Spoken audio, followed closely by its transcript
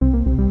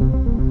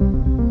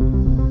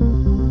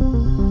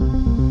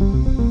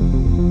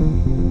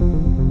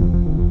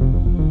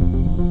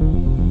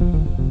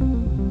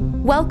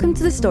Welcome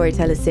to the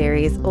Storyteller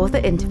series, Author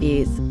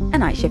Interviews, a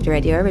Night Shift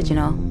Radio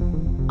original.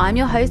 I'm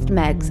your host,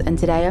 Megs, and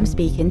today I'm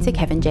speaking to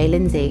Kevin J.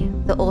 Lindsay,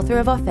 the author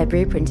of our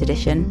February print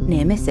edition,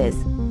 Near Misses.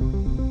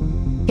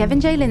 Kevin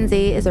J.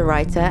 Lindsay is a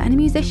writer and a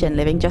musician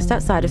living just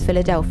outside of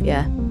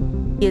Philadelphia.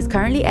 He is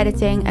currently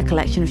editing a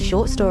collection of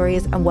short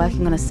stories and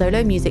working on a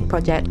solo music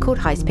project called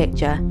Heist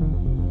Picture.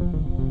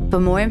 For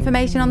more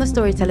information on the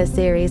Storyteller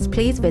series,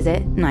 please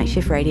visit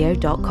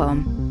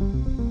nightshiftradio.com.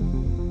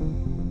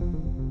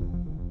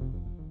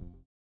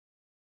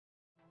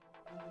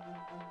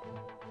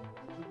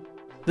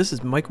 This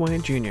is Mike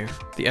Wyatt Jr.,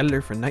 the editor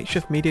for Night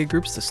Shift Media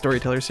Group's The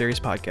Storyteller Series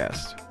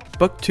podcast.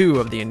 Book 2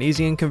 of the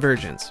Anesian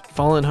Convergence,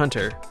 Fallen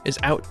Hunter, is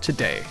out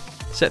today.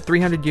 Set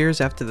 300 years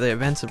after the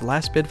events of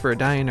Last Bid for a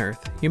Dying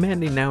Earth,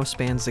 humanity now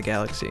spans the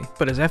galaxy.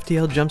 But as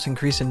FTL jumps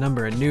increase in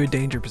number, a new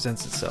danger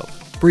presents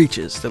itself.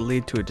 Breaches that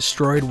lead to a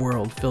destroyed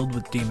world filled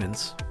with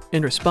demons.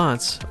 In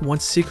response, a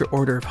once secret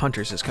order of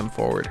hunters has come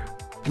forward.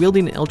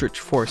 Wielding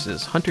eldritch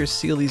forces, hunters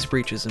seal these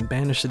breaches and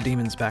banish the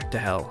demons back to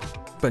hell.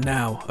 But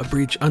now, a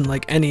breach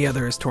unlike any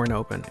other is torn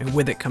open, and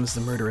with it comes the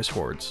murderous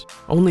hordes.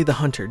 Only the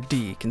hunter,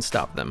 D, can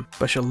stop them,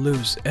 but she'll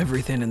lose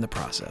everything in the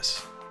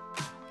process.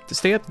 To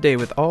stay up to date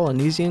with all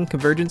Anesian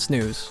Convergence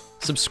news,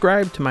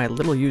 subscribe to my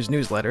little-used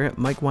newsletter at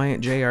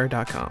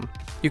mikewyattjr.com.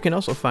 You can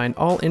also find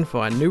all info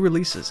on new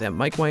releases at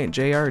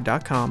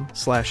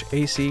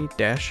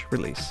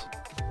mikewyattjr.com/ac-release.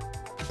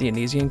 The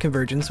Anesian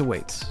Convergence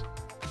awaits.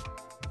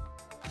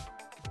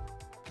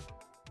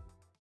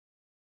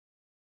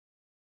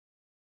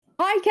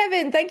 Hi,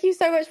 Kevin. Thank you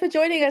so much for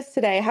joining us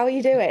today. How are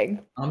you doing?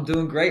 I'm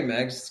doing great,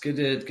 Megs. It's good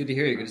to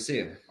hear you. Good to see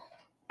you.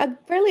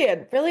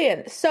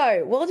 Brilliant.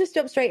 So we'll just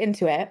jump straight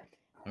into it.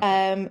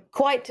 Okay.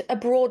 Quite a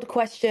broad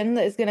question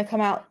that is going to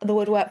come out the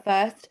woodwork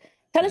first.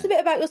 Tell us a bit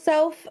about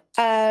yourself.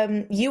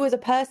 You as a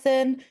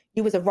person,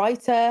 you as a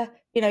writer,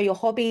 your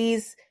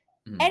hobbies,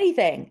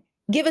 anything.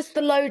 Give us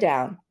the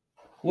lowdown.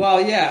 Well,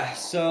 yeah.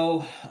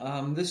 So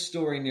this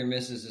story, Near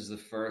Misses, is the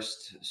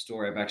first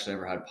story I've actually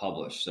ever had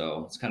published.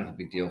 So it's kind of a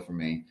big deal for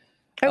me.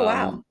 Oh,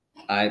 wow.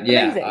 I've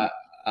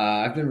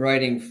been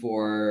writing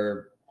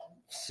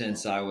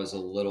since I was a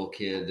little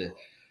kid.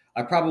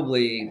 I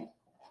probably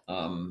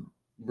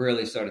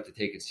really started to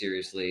take it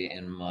seriously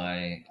in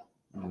my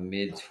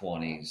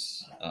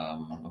mid-20s.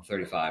 I'm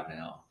 35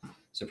 now.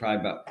 So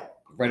probably about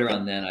right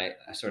around then I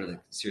started to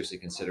seriously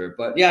consider it.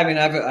 But yeah, I mean,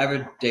 I have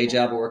a day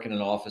job. I work in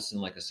an office in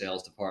like a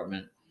sales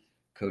department,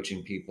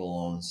 coaching people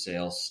on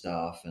sales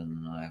stuff.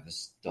 And I have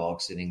this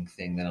dog sitting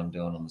thing that I'm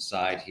doing on the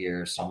side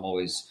here. So I'm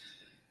always...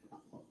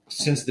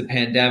 Since the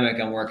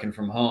pandemic, I'm working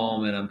from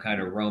home and I'm kind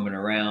of roaming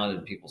around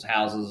in people's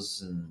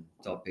houses and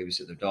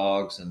babysit their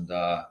dogs and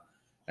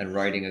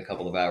writing a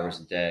couple of hours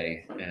a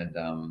day. And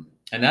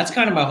that's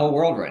kind of my whole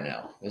world right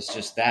now. It's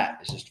just that.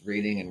 It's just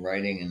reading and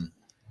writing and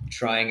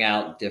trying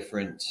out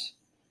different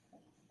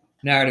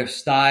narrative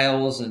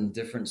styles and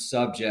different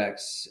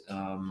subjects.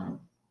 And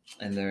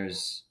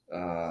there's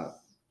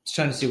just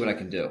trying to see what I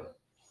can do,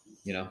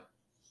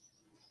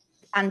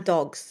 And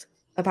dogs,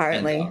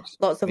 apparently. And dogs.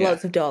 Lots of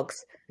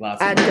dogs.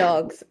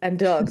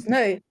 Dogs.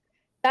 No,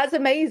 that's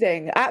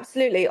amazing.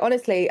 Absolutely.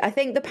 Honestly, I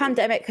think the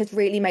pandemic has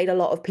really made a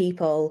lot of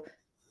people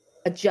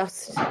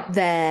adjust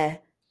their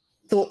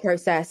thought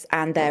process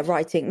and their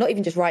writing, not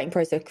even just writing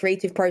process,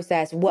 creative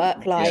process,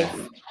 work life,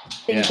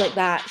 things like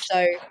that.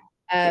 So,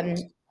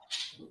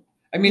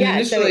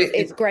 initially, so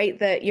it's great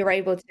that you're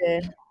able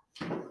to.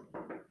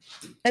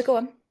 No, go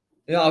on.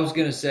 I was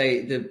going to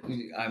say that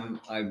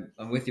I'm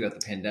with you about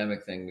the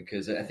pandemic thing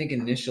because I think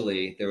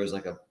initially there was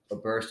like a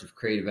burst of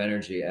creative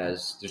energy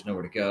as there's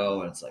nowhere to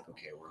go. And it's like,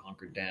 okay, we're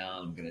hunkered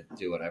down. I'm going to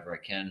do whatever I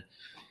can.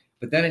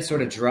 But then it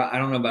sort of I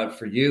don't know about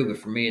for you, but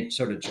for me, it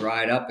sort of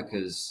dried up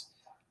because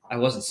I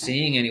wasn't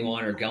seeing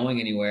anyone or going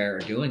anywhere or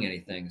doing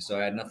anything. So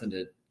I had nothing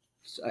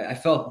I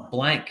felt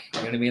blank. You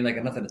know what I mean? Like I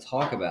had nothing to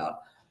talk about.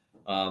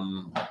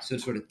 So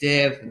it sort of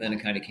dipped and then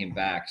it kind of came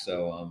back.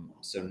 So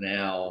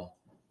now,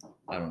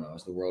 I don't know,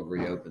 as the world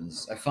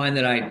reopens, I find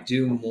that I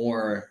do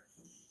more.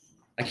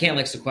 I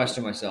can't sequester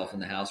myself in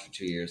the house for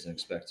 2 years and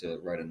expect to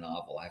write a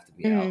novel. I have to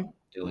be out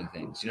doing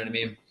things. You know what I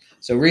mean?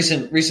 So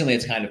recently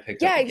it's kind of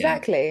picked up. Yeah,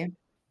 exactly.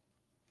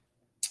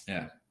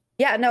 Yeah.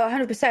 Yeah, no,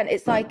 100%.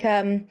 It's like,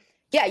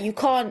 you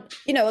can't,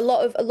 a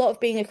lot of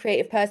being a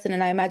creative person,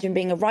 and I imagine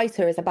being a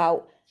writer is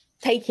about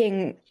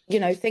taking,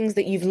 things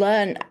that you've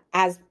learned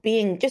as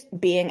being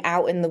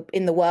out in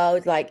the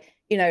world,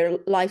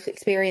 life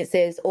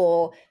experiences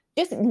or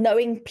just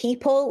knowing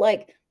people,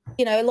 a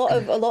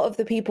lot of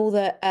the people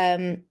that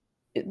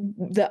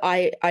that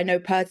I know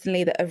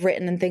personally that have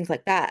written and things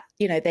like that,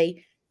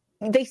 they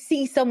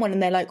see someone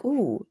and they're like,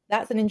 ooh,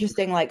 that's an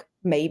interesting,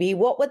 maybe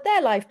what would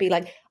their life be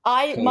like?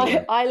 I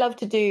love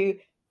to do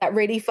that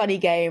really funny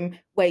game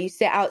where you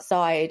sit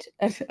outside.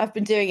 I've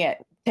been doing it,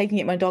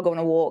 taking my dog on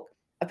a walk.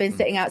 I've been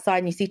sitting outside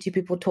and you see two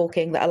people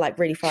talking that are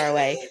really far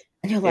away.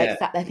 And you're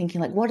sat there thinking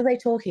what are they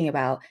talking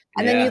about?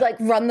 And then you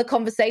run the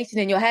conversation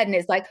in your head and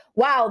it's like,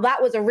 wow,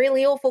 that was a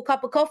really awful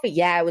cup of coffee.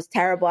 Yeah, it was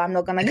terrible. I'm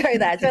not going to go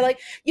there. So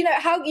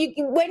how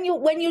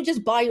when you're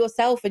just by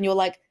yourself and you're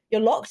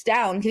you're locked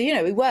down, because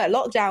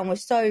lockdown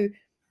was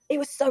it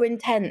was so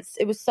intense.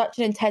 It was such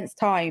an intense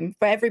time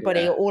for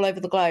everybody all over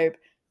the globe.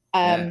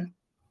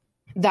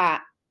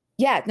 That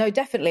no,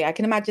 definitely, I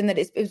can imagine that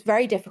it was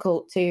very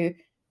difficult to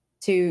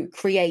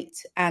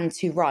create and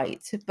to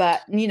write,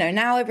 but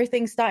now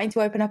everything's starting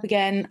to open up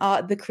again.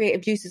 The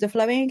creative juices are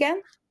flowing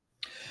again.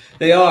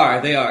 They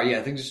are.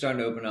 Yeah, things are starting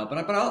to open up.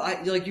 But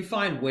I like, you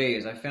find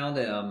ways. I found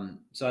that.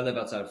 So I live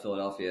outside of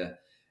Philadelphia,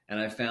 and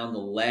I found the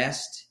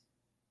last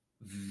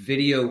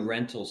video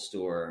rental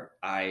store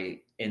I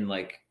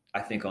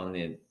think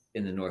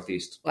in the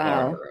Northeast.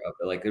 Wow.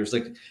 Like there's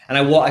like, and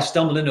I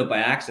stumbled into it by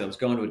accident. I was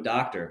going to a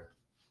doctor,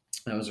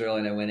 and I was early,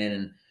 and I went in,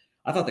 and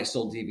I thought they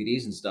sold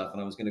DVDs and stuff,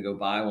 and I was going to go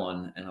buy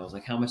one, and I was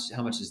like, how much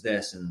is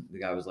this? And the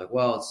guy was like,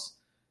 well, it's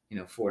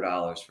 $4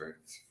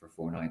 for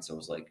 4 nights. So I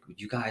was like,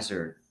 you guys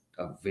are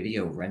a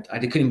video rent? I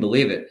couldn't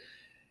believe it.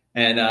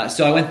 And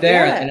so I went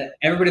there, and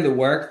everybody that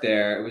worked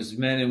there, it was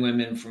men and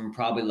women from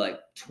probably like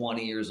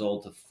 20 years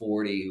old to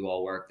 40 who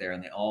all worked there,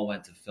 and they all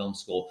went to film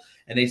school,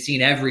 and they'd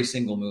seen every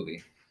single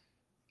movie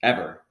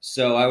ever.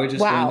 So I would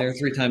just go in there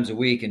 3 times a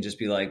week and just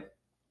be like,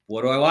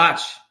 what do I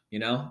watch?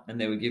 And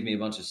they would give me a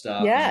bunch of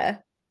stuff. Yeah. And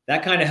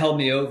that kind of held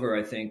me over,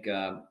 I think,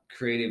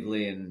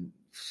 creatively and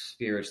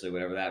spiritually,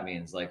 whatever that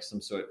means. Like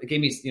it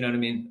gave me, you know what I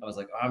mean? I was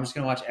like, I'm just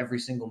going to watch every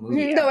single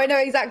movie. No, I know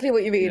exactly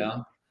what you mean.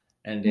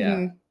 And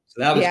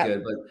so that was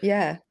good.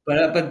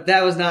 But but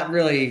that was not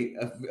really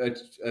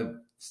a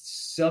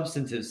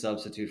substantive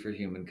substitute for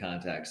human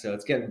contact. So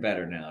it's getting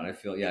better now. And I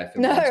feel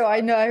no, I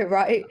know,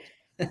 right?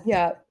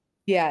 Yeah.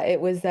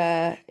 It was,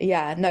 no,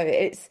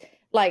 it's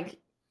like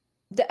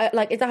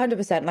it's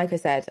 100%. Like I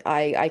said,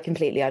 I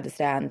completely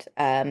understand.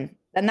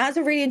 And that's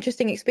a really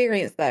interesting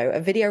experience, though,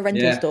 a video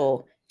rental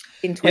store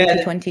in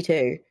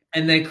 2022.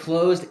 And they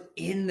closed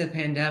in the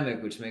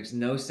pandemic, which makes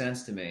no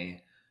sense to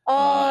me.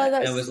 Oh,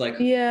 and it was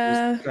like, it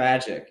was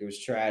tragic. It was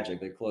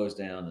tragic. They closed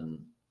down,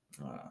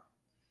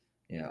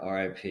 and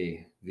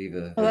R.I.P.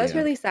 Viva. Oh, that's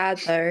really sad,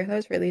 though. That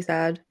was really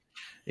sad.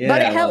 Yeah,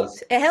 but it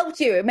helped. It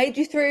helped you. It made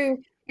you through.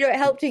 It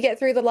helped you get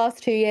through the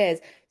last 2 years.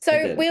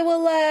 So we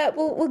will.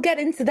 We'll get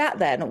into that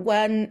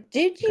then.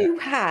 Did you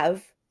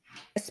have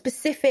a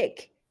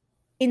specific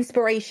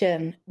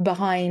inspiration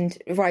behind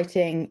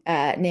writing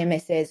Near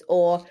Misses,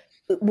 or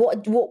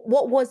what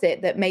was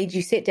it that made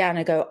you sit down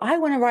and go, I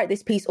want to write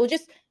this piece, or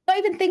just not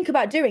even think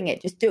about doing it,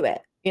 just do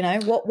it?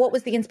 What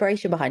was the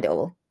inspiration behind it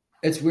all?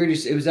 It's weird.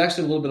 It was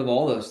actually a little bit of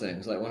all those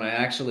things. Like when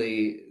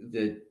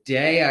the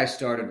day I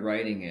started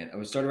writing it,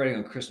 I started writing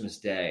on Christmas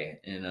Day,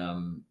 and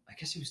I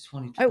guess it was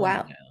 2020. Oh,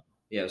 wow. Now.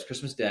 Yeah, it was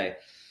Christmas Day,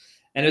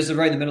 and it was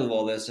right in the middle of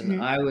all this,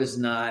 and I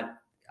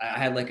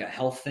had like a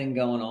health thing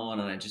going on,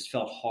 and I just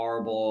felt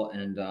horrible,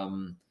 and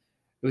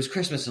it was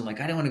Christmas, and like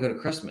I didn't want to go to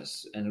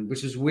Christmas, and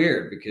which was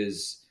weird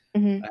because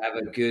I have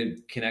a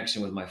good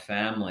connection with my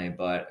family,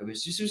 but it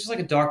was just like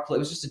it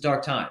was just a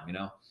dark time,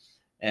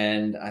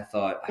 And I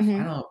thought, if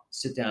I don't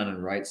sit down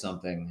and write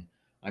something,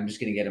 I'm just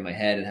going to get in my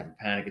head and have a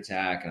panic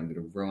attack, and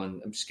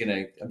I'm just going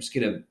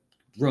to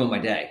ruin my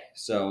day.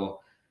 So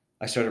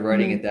I started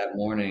writing it that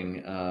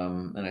morning,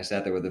 and I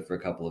sat there with it for a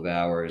couple of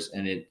hours,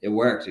 and it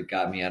worked. It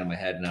got me out of my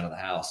head and out of the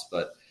house.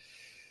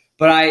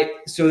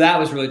 So that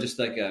was really just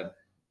like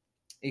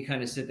you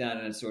kind of sit down,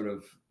 and it sort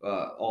of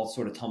all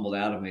sort of tumbled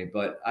out of me.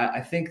 But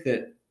I think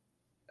that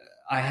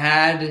I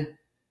had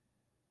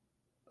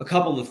a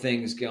couple of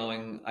things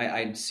going.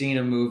 I'd seen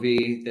a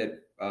movie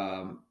that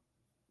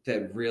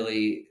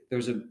really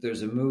there's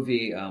a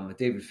movie, a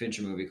David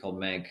Fincher movie called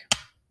Mank,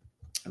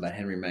 about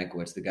Henry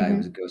Mankiewicz, the guy who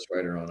was a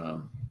ghostwriter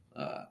on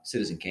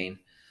Citizen Kane,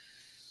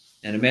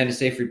 and Amanda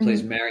Seyfried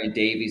plays Marion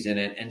Davies in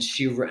it, and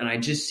I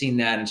just seen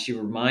that, and she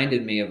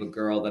reminded me of a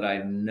girl that I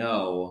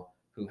know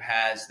who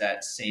has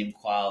that same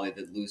quality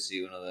that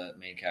Lucy, one of the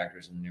main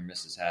characters in Near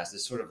Misses, has.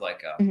 This sort of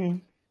like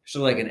an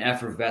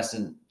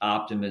effervescent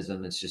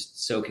optimism that's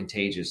just so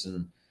contagious.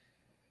 And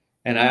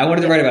I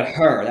wanted to write about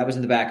her. That was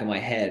in the back of my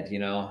head,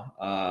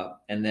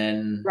 and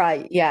then.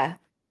 Right. Yeah.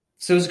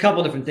 So there's a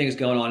couple of different things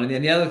going on. And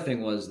then the other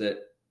thing was that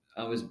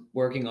I was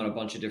working on a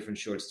bunch of different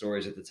short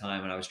stories at the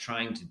time, and I was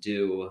trying to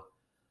do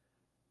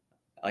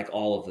like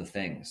all of the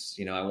things,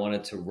 I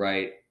wanted to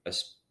write a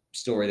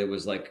story that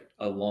was like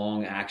a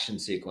long action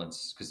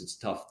sequence, because it's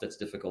tough. That's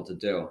difficult to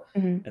do.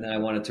 And then I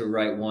wanted to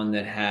write one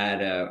that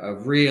had a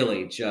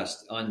really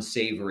just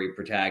unsavory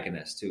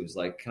protagonist who was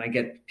like, can I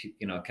get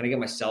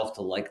myself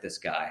to like this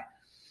guy?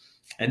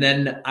 And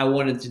then I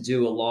wanted to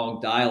do a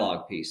long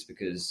dialogue piece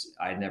because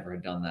I never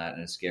had done that,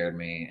 and it scared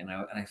me. And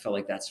I felt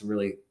like that's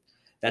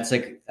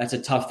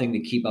a tough thing to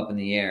keep up in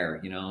the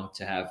air,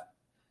 to have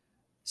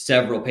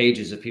several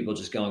pages of people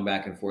just going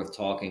back and forth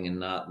talking and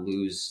not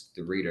lose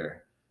the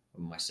reader.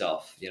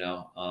 Myself,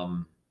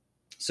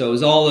 so it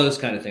was all those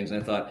kind of things.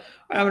 And I thought,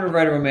 I'm going to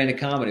write a romantic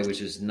comedy,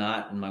 which is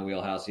not in my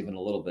wheelhouse even a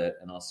little bit,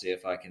 and I'll see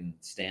if I can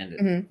stand it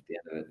at the end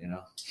of it.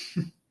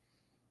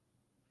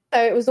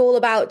 So it was all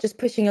about just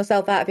pushing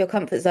yourself out of your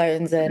comfort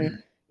zones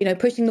and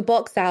pushing the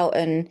box out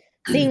and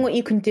seeing what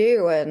you can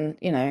do, and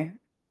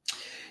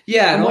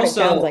yeah, and what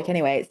also, it sounds like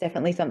anyway. It's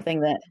definitely something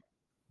that.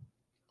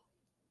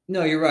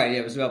 No, you're right.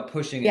 Yeah, it was about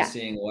pushing and Yeah.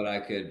 seeing what I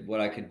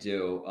could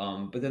do.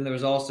 But then there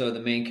was also the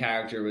main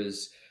character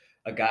was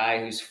a guy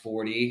who's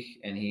 40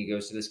 and he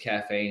goes to this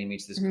cafe and he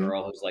meets this Hmm.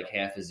 girl who's like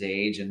half his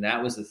age, and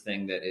that was the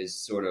thing that is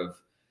sort of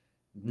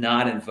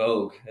not in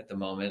vogue at the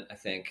moment. I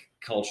think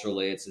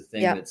culturally, it's a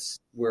thing Yeah. that's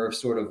we're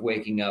sort of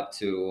waking up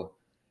to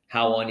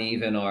how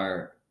uneven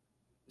our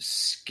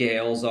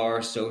scales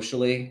are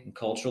socially and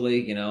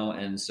culturally,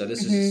 and so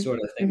this is the Hmm. sort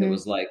of thing that Hmm.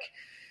 was like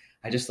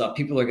I just thought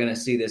people are going to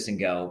see this and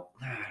go,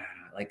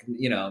 like,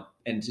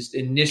 and just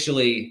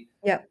initially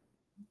Yeah.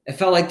 it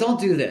felt like, don't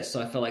do this. So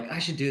I felt like I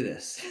should do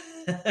this.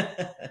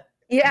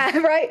 Yeah,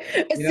 right.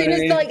 You know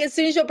what I mean? As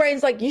soon as your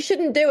brain's like, you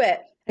shouldn't do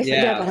it. It's like,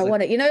 yeah, Yeah. I but was I like,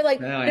 want it. now I Like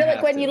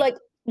have when to.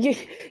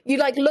 you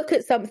like look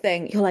at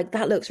something, you're like,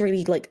 that looks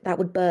really like that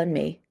would burn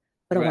me,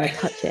 but I want Right. to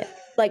touch it.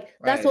 Like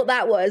that's Right. what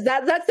that was.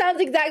 That sounds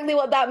exactly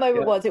what that moment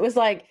Yep. was. It was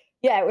like,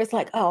 yeah, it was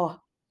like, oh,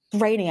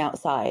 it's raining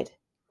outside,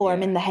 or I'm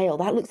Yeah. in the hail.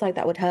 That looks like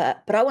that would hurt,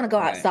 but I want to go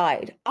Right.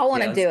 outside. I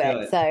want Yeah. to Let's do do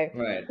it. it. So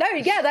Right. no,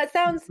 yeah, that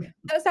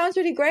sounds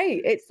really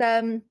great. It's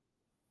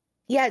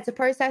yeah, it's a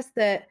process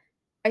that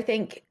I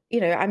think,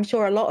 I'm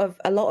sure a lot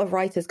of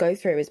writers go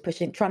through is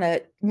trying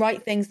to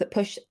write things that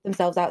push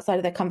themselves outside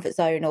of their comfort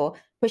zone or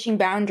pushing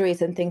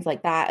boundaries and things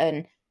like that.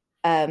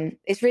 And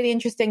it's really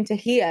interesting to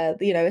hear,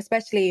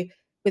 especially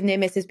with Near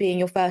Misses being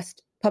your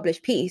first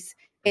published piece.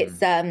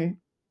 It's I'm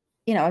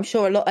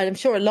sure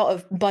a lot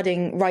of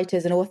budding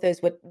writers and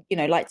authors would,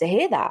 like to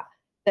hear that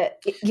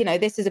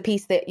this is a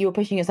piece that you were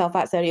pushing yourself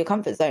outside of your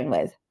comfort zone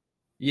with.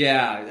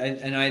 Yeah.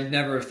 And I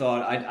never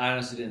thought, I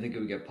honestly didn't think it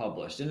would get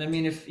published. And I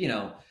mean, if,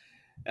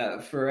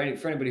 for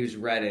anybody who's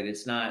read it,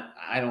 it's not,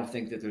 I don't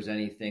think that there's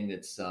anything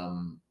that's,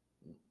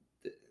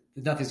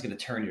 nothing's going to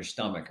turn your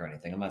stomach or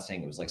anything. I'm not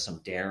saying it was like some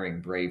daring,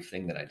 brave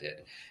thing that I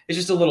did. It's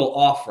just a little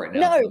off right now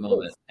No, for the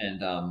moment. And,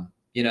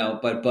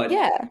 but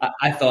yeah.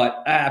 I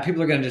thought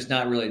people are going to just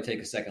not really take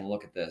a second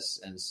look at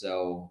this. And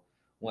so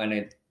when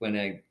it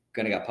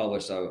got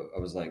published, I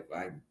was like,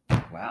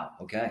 wow,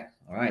 okay,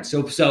 all right.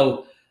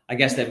 So I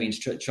guess that means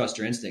trust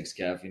your instincts,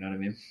 Kev. You know what I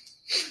mean?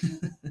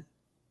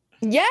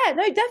 Yeah,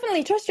 no,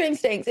 definitely trust your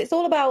instincts. It's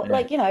all about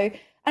Yeah.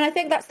 and I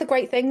think that's the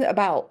great thing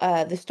about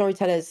the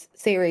Storytellers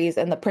series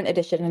and the print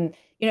edition and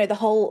the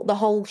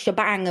whole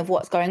shebang of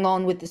what's going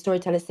on with the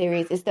Storytellers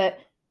series is that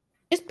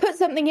just put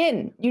something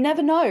in. You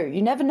never know.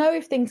 You never know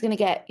if things going to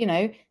get,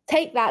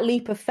 take that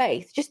leap of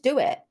faith. Just do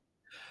it.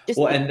 Just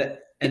Well, and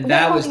what's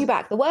that holding was you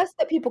back. The worst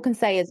that people can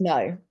say is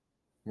no.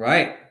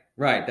 right.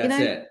 That's You know?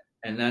 it.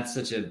 And that's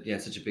such a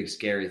big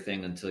scary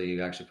thing until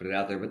you actually put it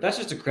out there. But that's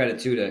just a credit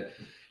too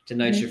to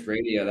Night Shift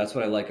Radio. That's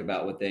what I like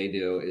about what they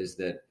do is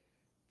that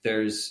there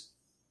was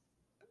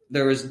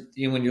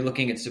when you're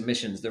looking at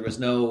submissions, there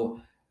was a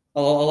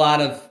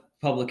lot of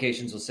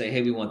publications will say,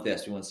 hey, we want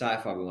this, we want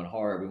sci-fi, we want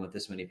horror, we want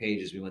this many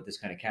pages, we want this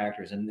kind of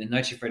characters. And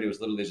Night Shift Radio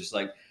was literally just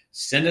like,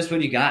 send us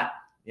what you got,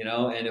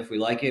 and if we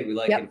like it, we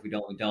like it. If we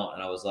don't, we don't.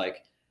 And I was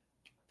like,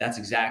 that's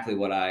exactly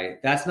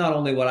that's not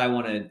only what I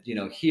want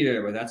to,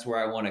 hear, but that's where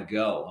I want to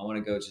go. I want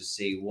to go to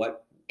see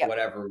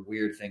whatever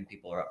weird thing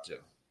people are up to,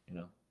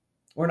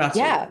 or not so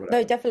Yeah, weird,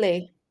 no,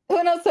 definitely.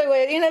 Well, not so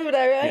weird. You never know,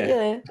 right?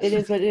 Yeah. It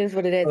is what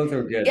it is. Both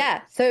are good.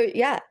 Yeah. So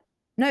yeah,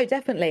 no,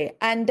 definitely.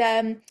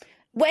 And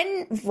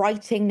when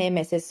writing Near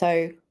Misses,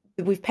 so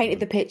we've painted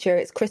the picture.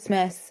 It's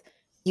Christmas.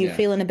 You're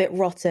feeling a bit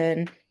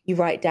rotten. You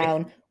write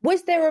down.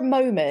 Was there a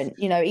moment,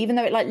 even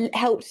though it like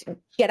helped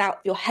get out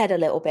your head a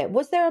little bit?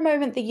 Was there a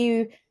moment that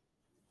you,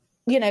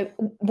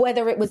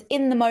 whether it was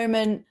in the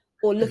moment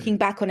or looking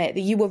back on it,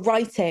 that you were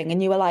writing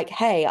and you were like,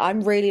 "Hey,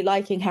 I'm really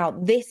liking how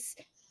this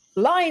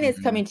line is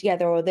coming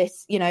together," or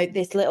this,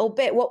 this little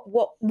bit.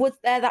 What was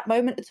there that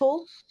moment at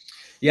all?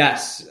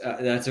 Yes,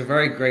 it's a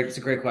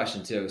great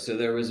question too. So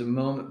there was a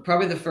moment,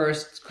 probably the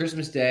first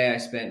Christmas Day, I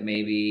spent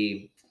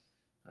maybe,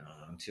 I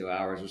don't know, 2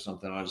 hours or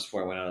something on it just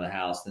before I went out of the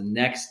house. The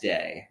next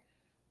day,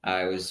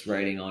 I was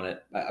writing on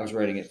it. I was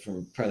writing it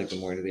from probably the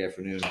morning to the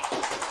afternoon,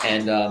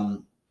 and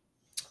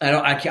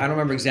I don't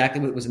remember exactly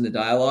what was in the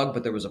dialogue,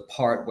 but there was a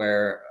part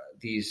where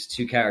these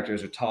two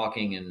characters are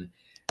talking and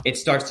it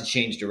starts to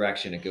change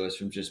direction. It goes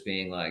from just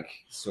being like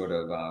sort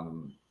of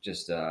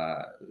just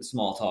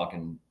small talk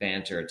and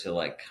banter to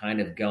like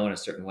kind of going a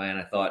certain way. And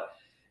I thought,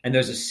 and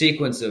there's a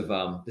sequence of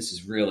this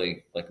is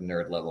really like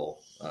nerd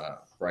level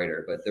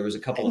writer, but there was a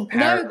couple of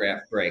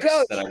paragraph breaks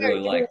that I really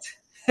liked.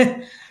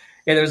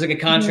 Yeah, there was like a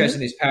contrast in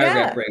these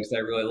paragraph breaks that I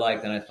really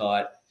liked, and I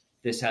thought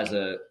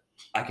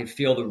I could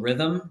feel the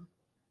rhythm.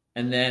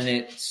 And then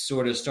it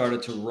sort of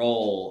started to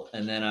roll,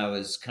 and then I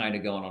was kind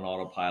of going on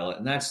autopilot.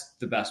 And that's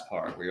the best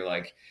part, where you're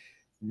like,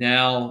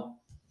 now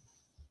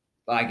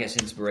I guess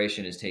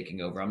inspiration is taking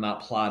over. I'm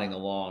not plodding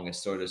along. It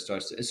sort of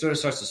starts to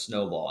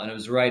snowball. And it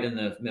was right in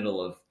the middle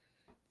of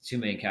two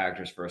main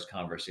characters' first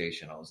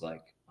conversation. I was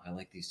like, I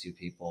like these two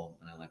people,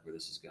 and I like where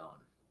this is going.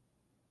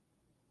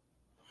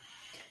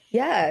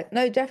 Yeah,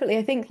 no, definitely.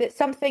 I think that's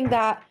something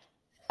that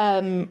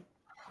can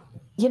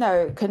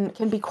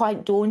be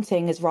quite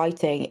daunting as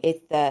writing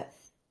is that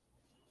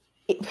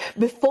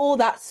before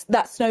that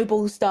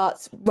snowball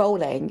starts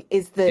rolling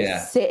is the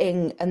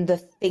sitting and the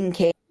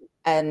thinking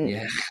and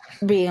Yeah.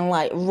 being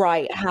like,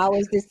 right, how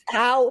is this?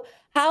 How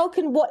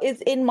can what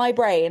is in my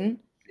brain?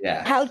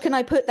 Yeah. How can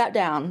I put that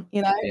down?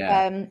 You know?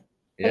 Yeah.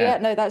 But yeah,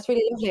 no, that's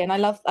really lovely, and I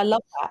love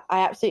that. I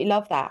absolutely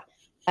love that.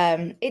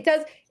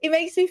 It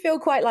makes me feel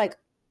quite like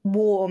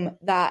warm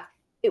that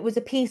it was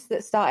a piece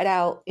that started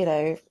out, you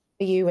know,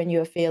 for you when you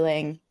were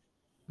feeling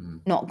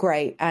not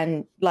great,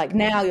 and like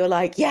now you're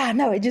like, yeah,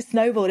 no, it just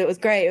snowballed. It was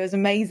great. It was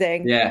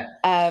amazing. Yeah.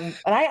 And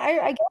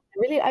I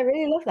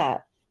really love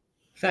that.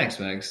 Thanks,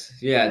 Megs.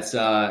 Yeah,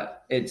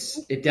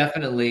 it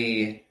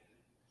definitely,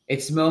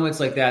 it's moments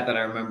like that I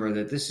remember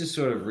that this just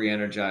sort of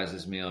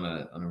re-energizes me on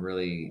a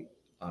really,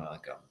 on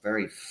like a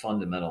very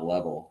fundamental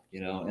level, you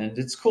know. And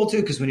it's cool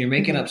too, because when you're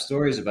making up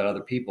stories about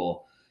other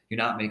people, you're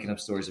not making up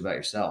stories about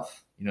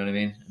yourself. You know what I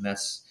mean? And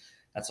that's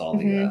all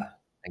the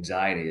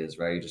anxiety is,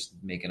 right? You're just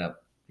making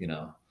up, you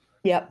know,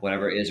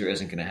 whatever is or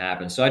isn't going to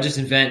happen. So I just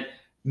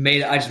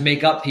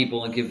make up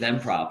people and give them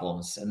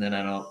problems, and then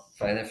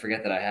I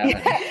forget that I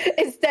haven't. Yeah.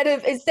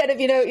 Instead of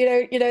you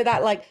know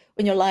that, like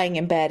when you're lying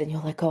in bed and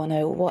you're like, oh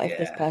no, what if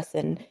this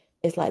person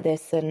is like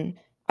this? And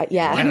no,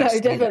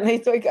 definitely.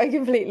 That? So I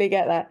completely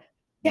get that.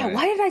 Yeah, right.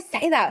 Why did I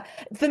say that?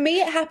 For me,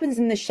 it happens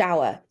in the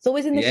shower. It's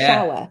always in the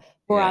shower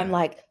where I'm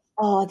like,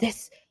 oh,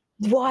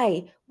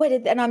 why?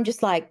 And I'm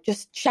just like,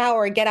 just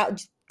shower and get out,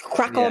 just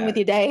crack on with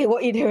your day.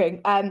 What are you doing?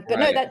 But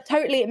no, that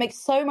totally, it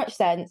makes so much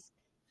sense.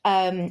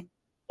 And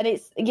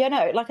it's, you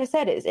know, like I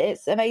said,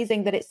 it's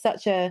amazing that it's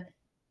such a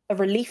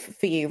relief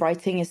for you.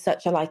 Writing is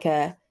such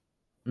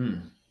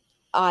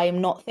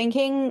I'm not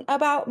thinking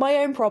about my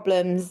own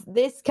problems.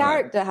 This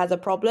character has a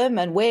problem,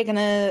 and we're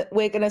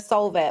gonna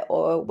solve it,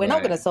 or we're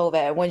not gonna solve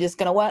it, and we're just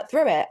gonna work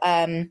through it.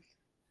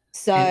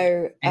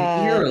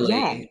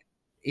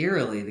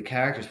 Eerily, the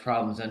character's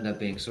problems end up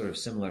being sort of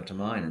similar to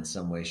mine in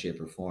some way,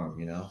 shape, or form.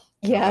 You know,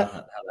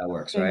 how that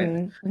works, right?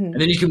 And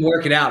then you can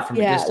work it out from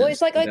a distance. Well,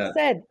 it's like I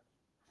said.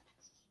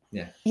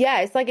 Yeah,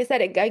 it's like I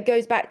said. It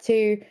goes back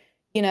to,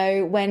 you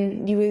know,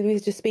 when you were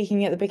just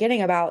speaking at the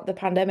beginning about the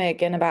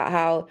pandemic and about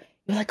how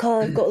you're like,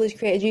 oh, I've got all these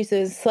creative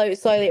juices.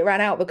 Slowly it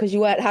ran out because you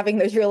weren't having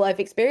those real life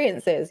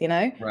experiences, you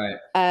know? Right.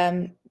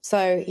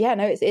 So yeah,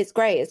 no, it's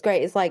great. It's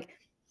great. It's like,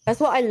 that's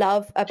what I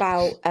love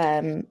about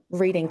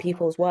reading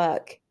people's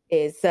work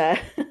is that,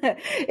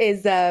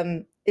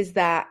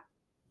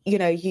 you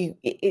know,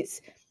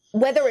 it's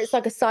whether it's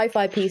like a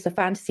sci-fi piece, a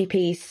fantasy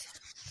piece,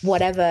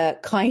 whatever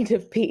kind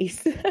of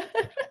piece.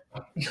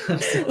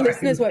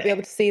 Listeners won't be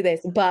able to see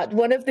this, but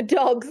one of the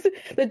dog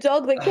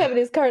that Kevin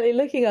is currently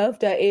looking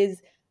after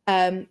is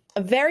a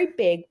very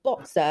big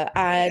boxer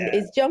and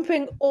is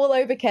jumping all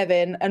over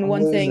Kevin and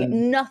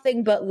wanting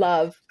nothing but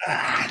love.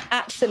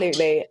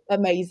 Absolutely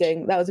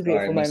amazing. That was a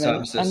beautiful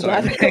moment. I'm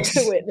glad I got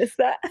to witness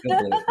that.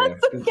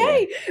 That's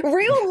okay.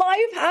 Real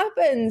life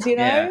happens, you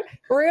know?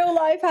 Real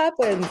life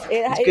happens.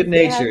 It's good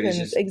natured. It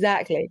happens.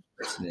 Exactly.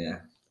 Yeah.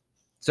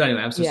 So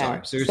anyway, I'm so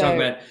sorry. So you're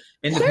talking about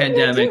in the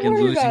pandemic and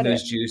losing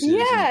those juices.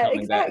 Yeah,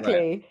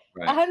 exactly.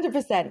 Right.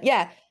 100%.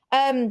 Yeah.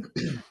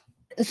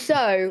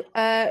 So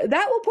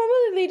that will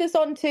probably lead us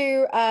on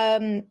to,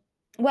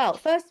 well,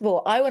 first of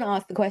all, I want to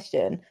ask the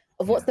question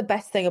of what's the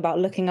best thing about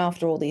looking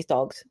after all these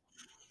dogs?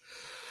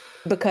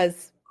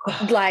 Because,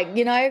 like,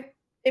 you know,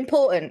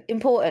 important.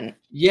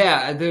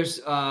 Yeah, there's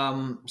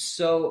a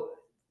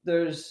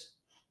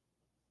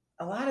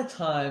lot of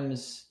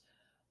times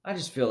I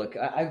just feel like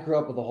I grew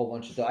up with a whole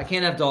bunch of dogs. I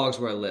can't have dogs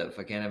where I live.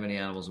 I can't have any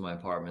animals in my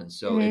apartment.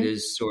 So it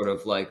is sort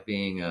of like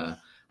being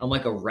I'm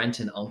like a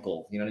renting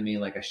uncle. You know what I mean?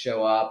 Like I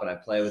show up and I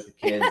play with the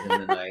kids and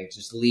then I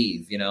just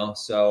leave, you know?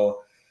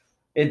 So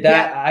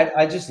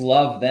I just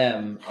love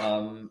them.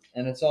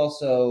 And it's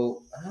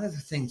also another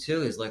thing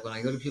too, is like when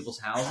I go to people's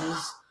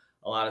houses,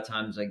 a lot of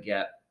times I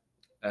get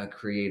a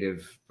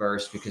creative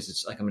burst because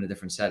it's like I'm in a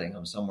different setting.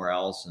 I'm somewhere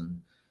else.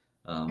 And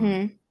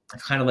I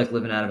kind of like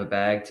living out of a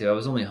bag too. I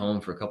was only home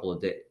for a couple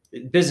of days.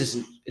 Business,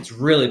 it's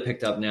really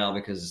picked up now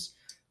because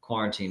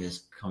quarantine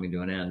is coming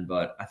to an end.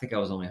 But I think I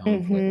was only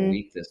home for like a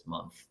week this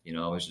month. You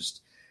know, I was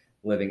just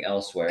living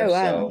elsewhere. Oh,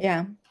 wow.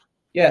 So,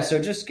 yeah.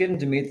 So just getting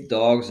to meet the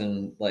dogs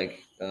and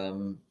like,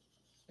 and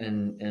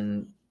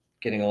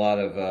getting a lot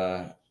of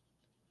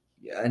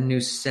a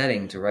new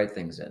setting to write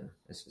things in.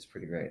 This is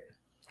pretty great.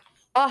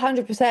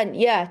 100%.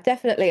 Yeah,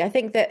 definitely. I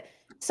think that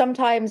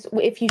sometimes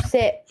if you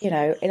sit, you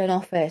know, in an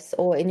office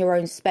or in your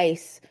own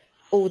space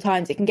all the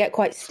times, it can get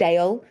quite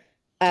stale.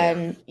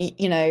 And,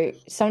 you know,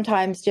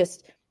 sometimes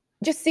just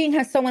seeing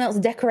how someone else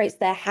decorates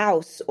their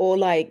house or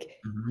like,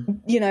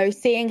 you know,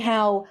 seeing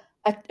how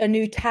a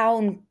new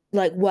town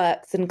like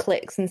works and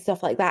clicks and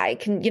stuff like that. It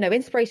can, you know,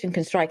 inspiration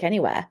can strike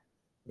anywhere.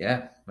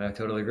 Yeah, I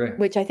totally agree.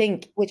 Which I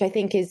think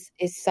is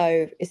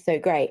so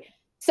great.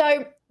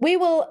 So we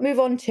will move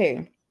on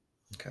to,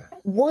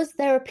 was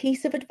there a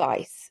piece of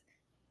advice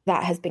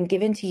that has been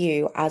given to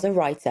you as a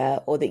writer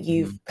or that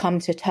you've come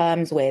to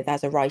terms with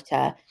as a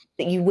writer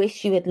that you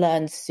wish you had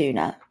learned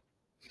sooner?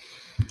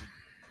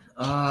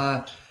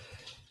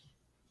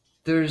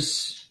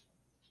 There's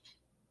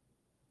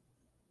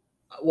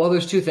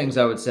two things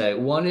I would say.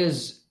 One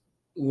is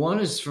One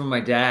is from my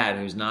dad,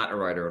 who's not a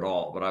writer at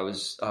all, but I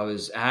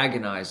was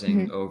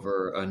agonizing Mm-hmm.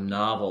 over a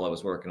novel I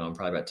was working on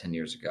probably about 10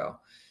 years ago.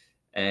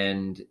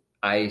 And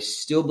I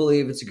still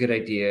believe it's a good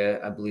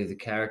idea. I believe the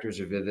characters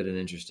are vivid and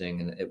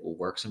interesting and it will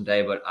work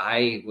someday, but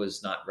I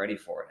was not ready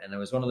for it. And it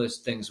was one of those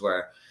things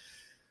where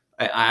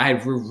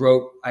I'd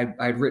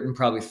written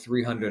probably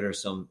 300 or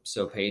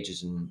so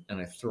pages and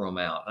I threw them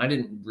out. And I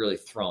didn't really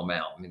throw them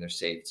out. I mean, they're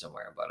saved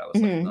somewhere, but I was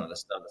like, Mm-hmm. none of this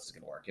is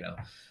going to work, you know?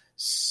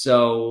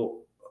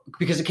 So,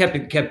 because it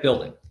kept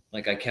building.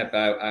 Like I'd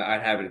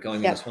have it going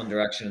in Yep. this one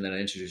direction, and then I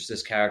introduce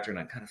this character, and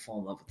I kind of fall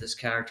in love with this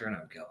character, and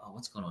I would go, "Oh,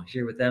 what's going on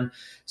here with them?"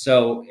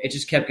 So it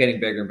just kept getting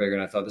bigger and bigger,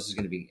 and I thought this is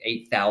going to be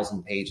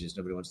 8,000 pages.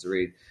 Nobody wants to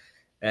read,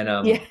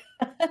 and Yeah.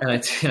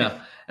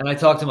 and I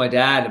talked to my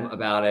dad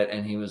about it,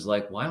 and he was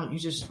like, "Why don't you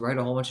just write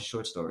a whole bunch of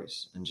short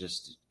stories and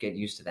just get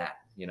used to that?"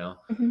 You know.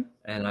 Mm-hmm.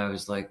 And I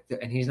was like,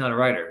 and he's not a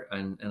writer,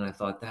 and I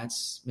thought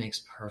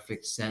makes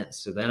perfect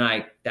sense. So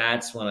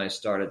that's when I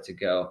started to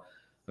go,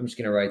 I'm just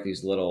going to write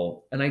these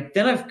little, and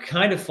I've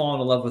kind of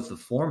fallen in love with the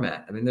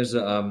format. I mean, there's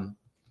a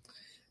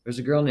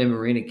girl named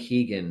Marina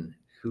Keegan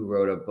who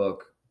wrote a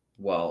book.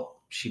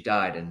 Well, she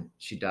died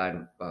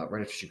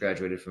right after she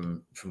graduated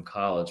from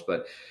college,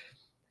 but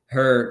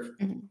her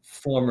Mm-hmm.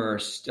 former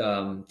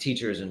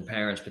teachers and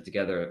parents put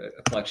together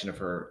a collection of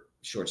her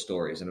short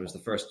stories, and it was the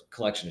first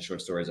collection of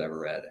short stories I ever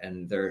read,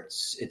 and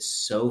it's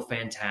so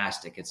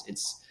fantastic.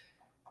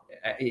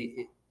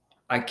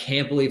 I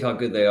can't believe how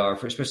good they are,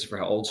 especially for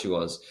how old she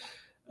was.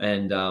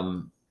 And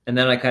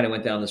then I kind of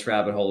went down this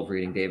rabbit hole of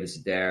reading David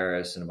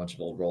Sedaris and a bunch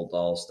of old Roald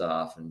Dahl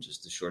stuff and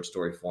just the short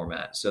story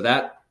format. So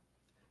that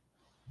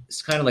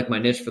is kind of like my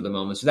niche for the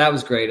moment. So that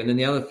was great. And then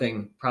the other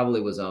thing probably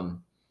was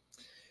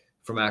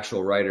from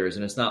actual writers,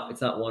 and it's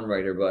not one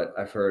writer, but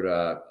I've heard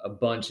a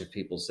bunch of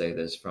people say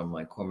this, from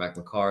like Cormac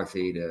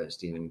McCarthy to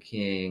Stephen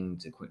King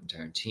to Quentin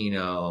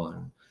Tarantino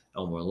and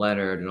Elmore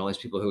Leonard and all these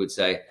people who would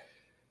say,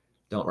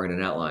 don't write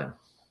an outline.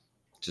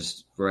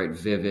 Just write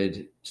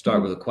vivid,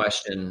 start with a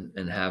question,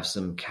 and have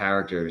some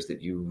characters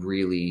that you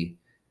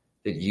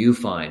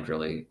find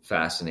really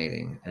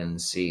fascinating,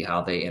 and see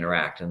how they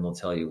interact, and they'll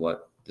tell you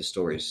what the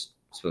story's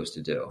supposed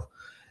to do.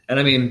 And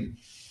I mean,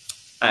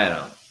 I don't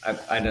know.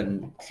 I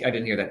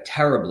didn't hear that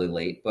terribly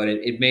late, but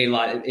it made a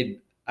lot.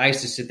 I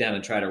used to sit down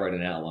and try to write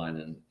an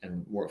outline,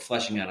 and work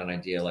fleshing out an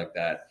idea like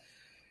that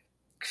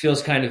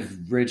feels kind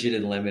of rigid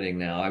and limiting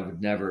now. I would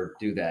never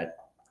do that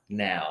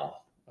now.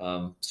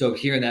 So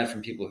hearing that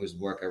from people whose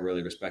work I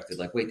really respected,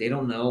 like, wait, they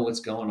don't know what's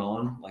going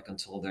on, like,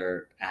 until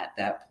they're at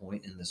that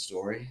point in the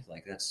story.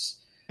 Like, I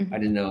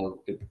didn't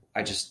know.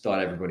 I just thought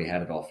everybody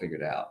had it all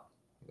figured out,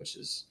 which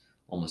is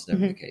almost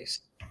never the case.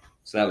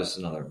 So that was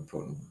another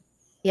important one.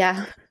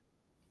 Yeah.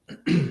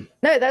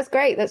 No, that's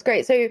great. That's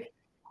great. So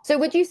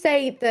would you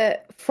say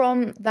that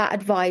from that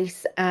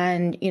advice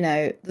and, you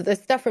know, the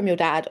stuff from your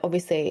dad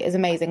obviously is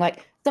amazing.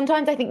 Like,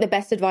 sometimes I think the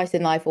best advice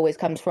in life always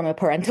comes from a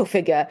parental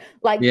figure.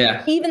 Like,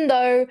 Yeah. even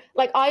though,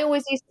 like, I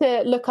always used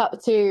to look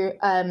up to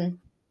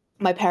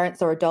my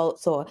parents or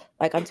adults, or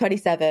like, I'm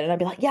 27 and I'd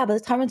be like, yeah, by the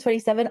time I'm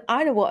 27,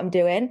 I know what I'm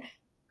doing.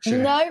 Sure.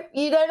 No,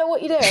 you don't know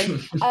what you're doing.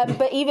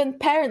 But even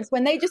parents,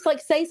 when they just like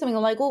say something,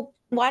 I'm like, well,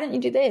 why don't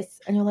you do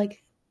this? And you're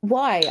like,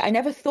 why? I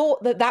never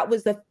thought that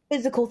was the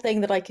physical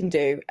thing that I can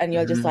do. And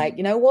you're just like,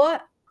 you know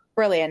what?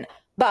 Brilliant.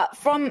 But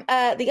from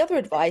the other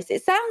advice,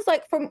 it sounds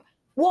like from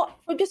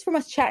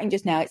us chatting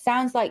just now, it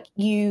sounds like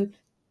you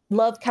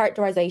love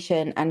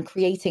characterization and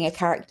creating a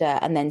character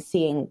and then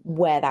seeing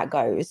where that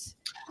goes.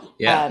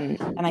 Yeah.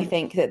 And I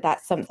think that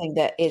that's something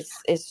that is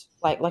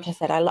like I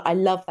said, I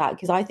love that,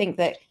 because I think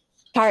that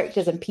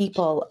characters and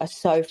people are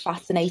so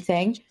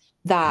fascinating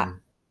that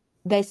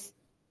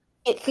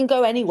it can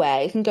go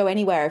anywhere. It can go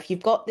anywhere if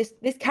you've got this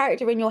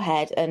character in your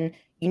head and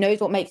you know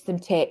what makes them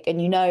tick,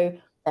 and you know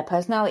their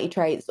personality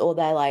traits, or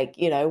their, like,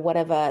 you know,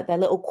 whatever, their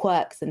little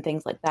quirks and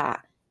things like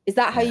that. Is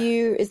that how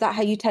you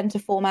tend to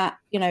format,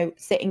 you know,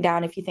 sitting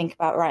down if you think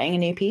about writing a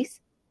new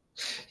piece?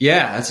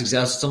 Yeah,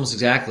 that's almost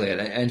exactly it.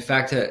 In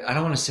fact, I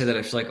don't want to say that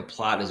I feel like a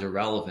plot is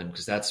irrelevant,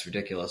 because that's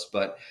ridiculous,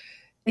 but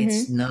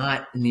it's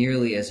not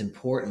nearly as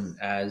important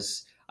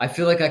as I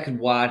feel like I could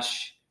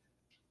watch.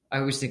 I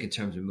always think in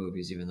terms of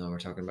movies, even though we're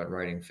talking about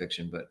writing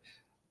fiction, but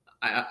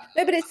No,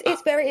 but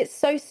it's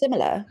so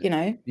similar, you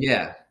know.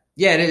 Yeah,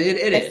 it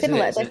is.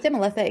 Similar. It is. They're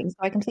similar things. So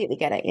I completely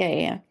get it.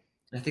 Yeah.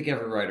 I think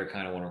every writer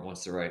kind of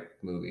wants to write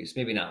movies.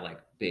 Maybe not like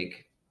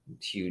big,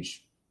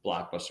 huge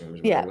blockbuster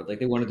movies, but like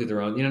they want to do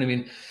their own. You know what I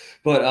mean?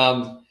 But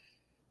I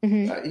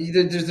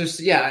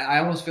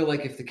almost feel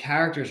like if the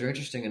characters are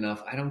interesting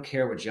enough, I don't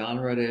care what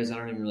genre it is. I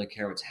don't even really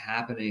care what's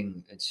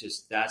happening. It's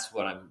just that's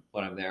what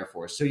I'm there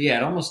for. So yeah,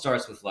 it almost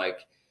starts with, like,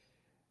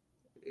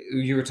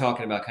 you were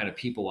talking about kind of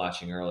people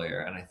watching earlier,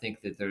 and I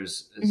think that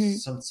there's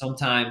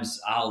sometimes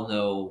I'll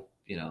know,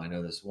 you know, I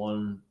know this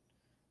one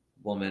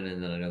woman,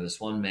 and then I know this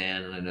one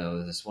man, and I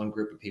know this one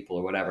group of people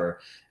or whatever,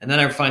 and then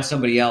I find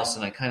somebody else,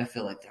 and I kind of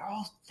feel like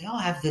they all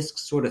have this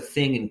sort of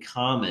thing in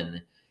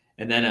common,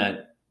 and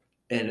then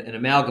an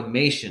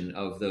amalgamation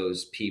of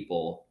those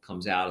people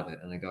comes out of it,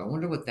 and I go, I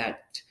wonder what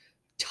that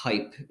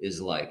type is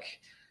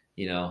like.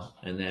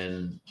 and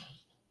then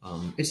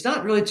it's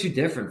not really too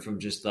different from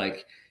just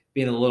like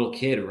being a little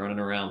kid running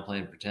around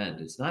playing pretend.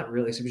 It's not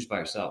really, except just by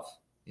yourself,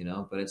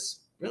 but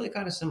it's really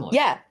kind of similar.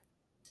 Yeah.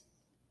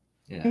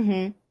 Yeah.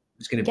 Mm-hmm.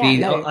 It's going to Yeah, be,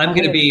 no, I'm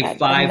going to be 100%.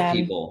 five And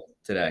people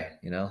today,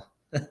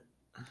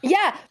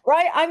 yeah,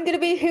 right. I'm going to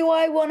be who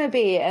I want to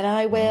be, and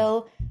I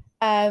will,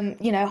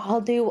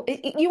 I'll do.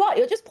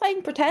 You're just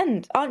playing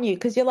pretend, aren't you?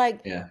 Because you're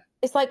like, Yeah.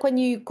 it's like when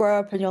you grow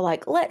up and you're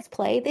like, let's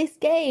play this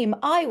game.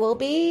 I will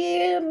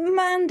be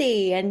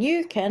Mandy, and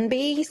you can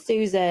be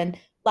Susan.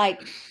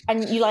 Like,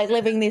 and you like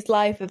living this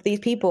life of these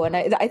people, and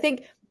I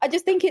think. I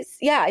just think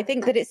I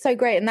think that it's so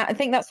great, and that I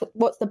think that's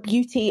what's the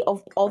beauty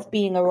of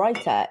being a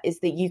writer is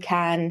that you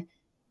can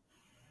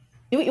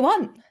do what you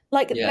want.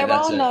 Like Yeah, there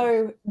are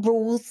no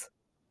rules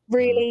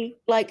really.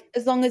 Like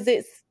as long as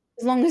it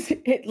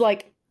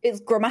like it's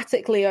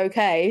grammatically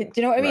okay. Do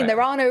you know what I mean? Right.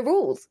 There are no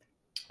rules.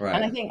 Right.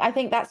 And I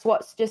think that's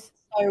what's just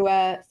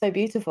so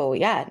beautiful.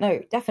 Yeah,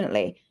 no,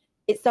 definitely.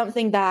 It's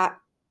something that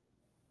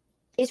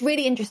it's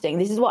really interesting.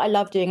 This is what I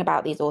love doing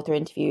about these author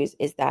interviews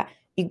is that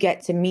you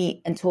get to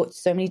meet and talk to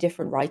so many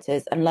different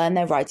writers and learn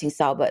their writing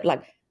style. But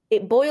like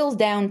it boils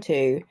down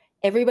to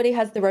everybody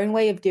has their own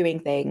way of doing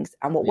things,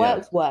 and what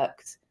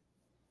works.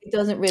 It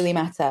doesn't really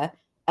matter.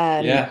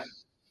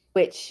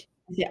 Which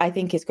I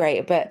think is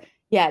great. But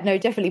yeah, no,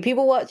 definitely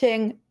people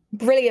watching,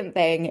 brilliant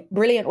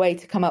way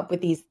to come up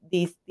with these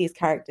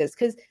characters.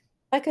 Because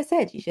like I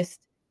said,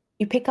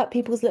 you pick up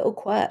people's little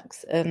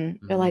quirks and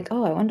you're like,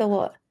 oh, I wonder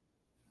what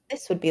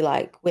this would be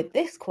like with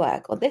this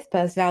quirk or this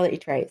personality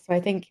trait. So I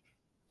think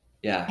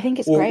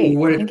it's great.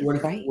 What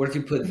if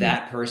you put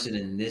that person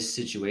in this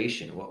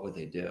situation? What would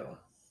they do?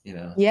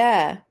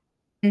 Yeah.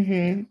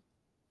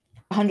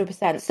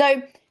 100%.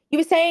 So you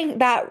were saying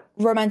that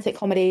romantic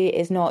comedy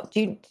is not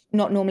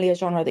normally a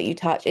genre that you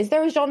touch. Is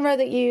there a genre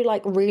that you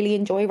like really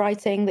enjoy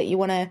writing that you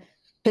want to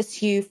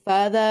pursue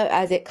further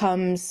as it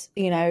comes,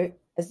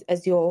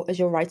 as your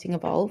writing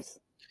evolves?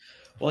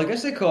 Well, I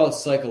guess they call it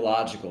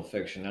psychological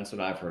fiction. That's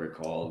what I've heard it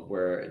called,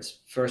 where it's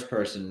first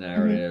person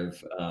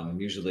narrative,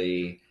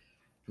 usually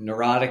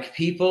neurotic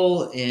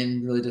people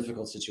in really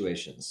difficult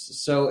situations.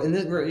 So in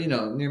this,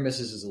 Near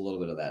Misses is a little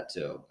bit of that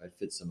too. I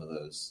fit some of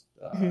those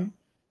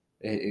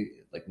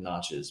like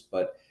notches,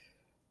 but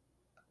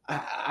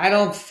I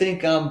don't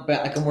think I'm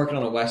working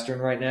on a Western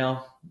right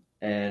now.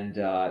 And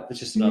it's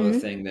just another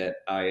thing that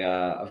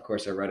of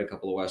course I read a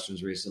couple of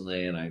Westerns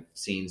recently and I've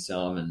seen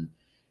some, and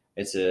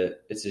it's a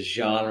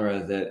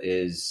genre that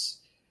is,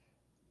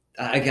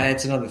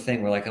 it's another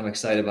thing where like I'm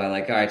excited by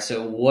like, all right,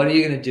 so what are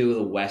you going to do with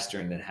a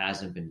Western that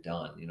hasn't been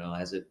done?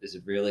 is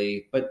it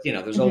really? But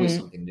there's always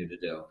something new to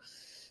do.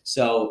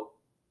 So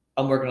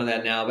I'm working on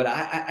that now. But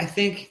I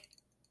think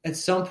at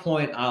some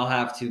point I'll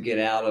have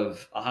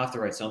to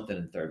write something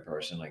in third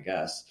person, I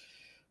guess.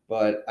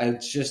 But I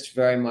just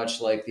very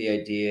much like the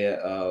idea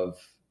of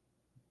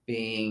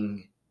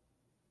being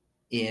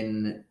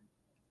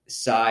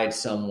inside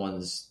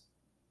someone's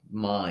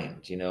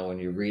mind, when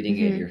you're reading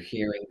it, you're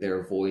hearing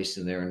their voice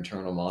and their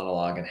internal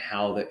monologue and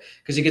how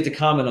because you get to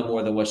comment on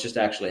more than what's just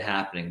actually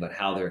happening, but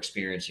how they're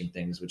experiencing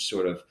things, which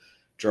sort of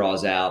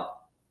draws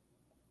out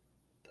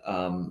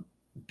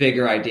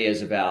bigger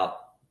ideas about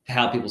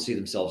how people see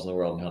themselves in the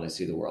world and how they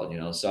see the world,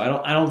 So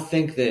I don't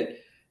think that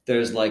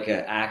there's like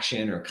an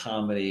action or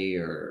comedy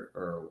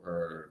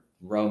or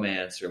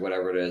romance or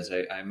whatever it is.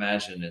 I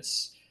imagine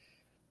it's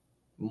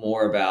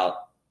more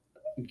about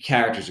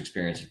characters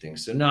experiencing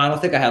things. So no, I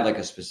don't think I have like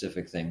a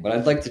specific thing, but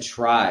I'd like to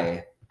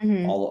try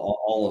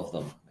all of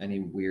them. Any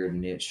weird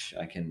niche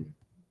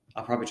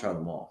I'll probably try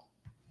them all.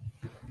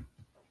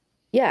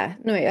 Yeah,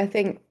 no, I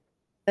think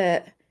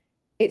that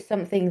it's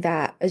something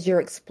that as you're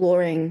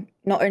exploring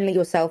not only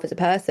yourself as a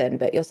person,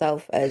 but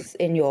yourself as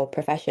in your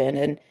profession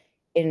and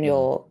in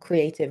your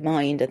creative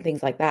mind and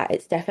things like that,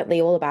 it's definitely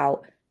all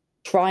about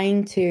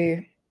trying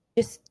to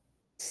just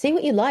see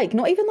what you like.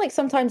 Not even like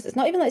sometimes it's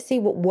not even like see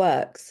what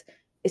works.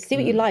 It's see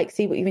what you like,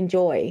 see what you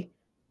enjoy.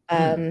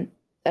 And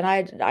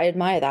I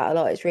admire that a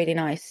lot. It's really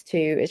nice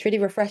it's really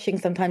refreshing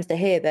sometimes to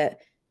hear that,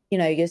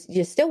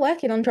 you're still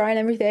working on trying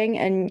everything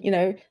and,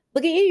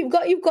 look at you,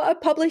 you've got a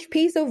published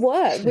piece of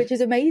work, which is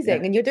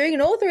amazing. And you're doing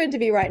an author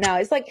interview right now.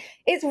 It's like,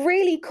 it's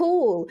really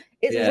cool.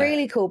 It's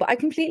really cool. But I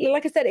completely,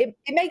 like I said, it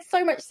makes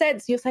so much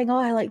sense. You're saying, oh,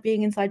 I like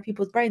being inside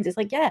people's brains. It's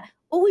like, yeah,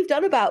 all we've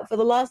done about for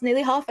the last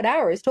nearly half an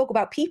hour is talk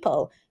about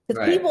people.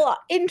 Because people are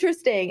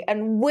interesting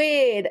and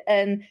weird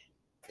and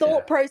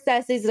thought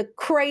processes are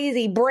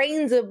crazy.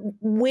 Brains are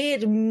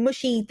weird,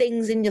 mushy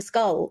things in your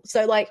skull.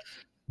 So like,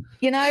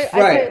 I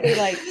totally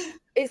like,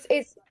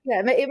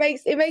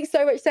 it makes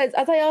so much sense.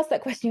 As I asked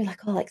that question, you're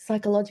like, oh, like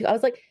psychological. I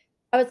was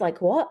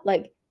like, what?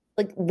 Like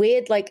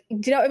weird, like, do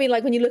you know what I mean?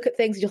 Like when you look at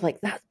things, you're like,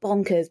 that's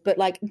bonkers. But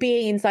like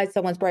being inside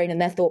someone's brain and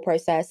their thought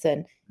process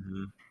and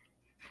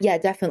yeah,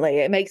 definitely.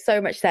 It makes so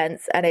much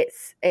sense. And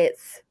it's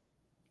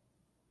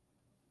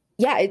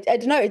I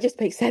don't know, it just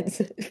makes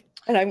sense.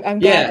 And I'm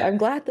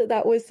glad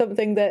that was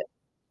something that,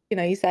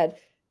 you said.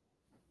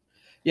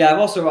 Yeah,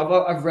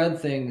 I've read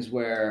things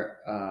where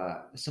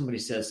somebody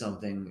says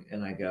something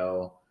and I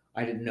go,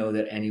 I didn't know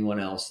that anyone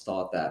else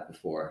thought that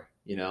before,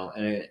 you know,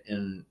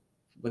 and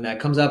when that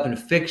comes up in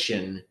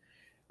fiction,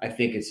 I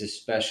think it's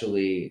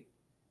especially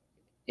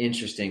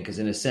interesting because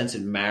in a sense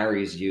it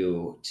marries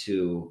you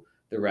to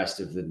the rest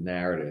of the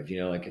narrative. You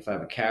know, like if I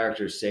have a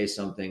character say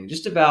something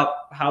just about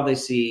how they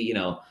see, you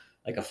know,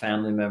 like a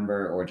family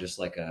member or just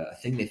like a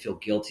thing they feel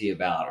guilty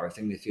about or a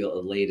thing they feel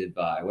elated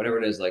by, whatever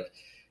it is, like,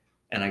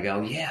 and I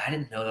go, yeah, I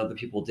didn't know that other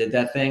people did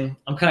that thing.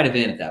 I'm kind of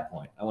in at that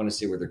point. I want to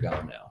see where they're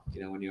going now,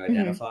 you know, when you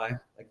identify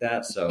like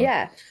that. So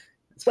Yeah.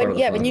 it's part of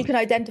the When you fun. can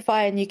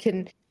identify and you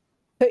can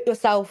put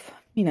yourself,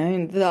 you know,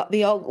 in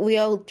the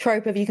old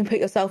trope of you can put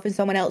yourself in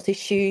someone else's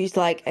shoes,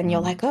 like, and you're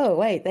like, oh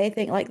wait, they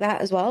think like that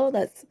as well.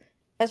 That's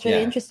really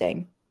Yeah.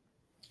 interesting.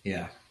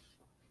 Yeah.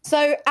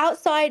 So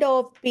outside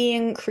of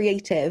being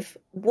creative,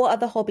 what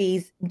other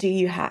hobbies do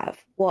you have?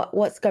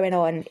 What's going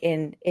on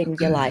in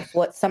your life?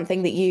 What's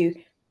something that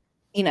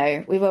you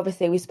know,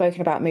 we've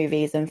spoken about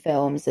movies and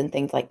films and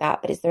things like that,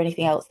 but is there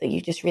anything else that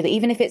you just really,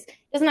 even if it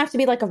doesn't have to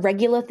be like a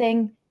regular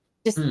thing,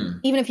 just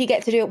even if you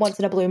get to do it once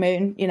in a blue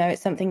moon, you know,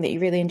 it's something that you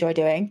really enjoy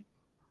doing?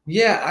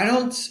 Yeah, I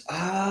don't,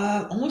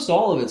 almost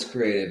all of it's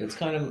creative. It's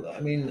kind of, I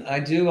mean,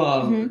 I do,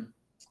 I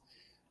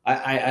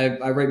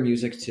write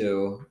music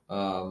too.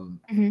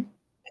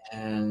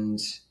 And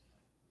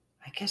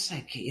I guess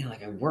you know,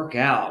 like I work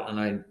out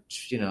and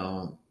you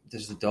know,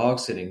 there's the dog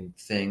sitting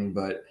thing,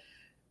 but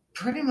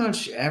pretty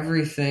much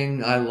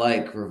everything I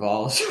like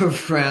revolves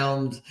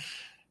around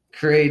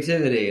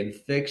creativity and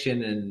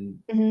fiction and,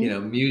 you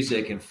know,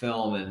 music and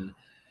film. And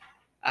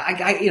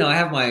you know, I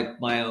have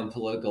my own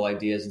political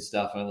ideas and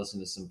stuff, and I listen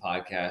to some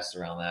podcasts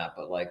around that.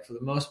 But like for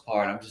the most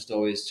part, I'm just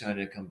always trying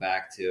to come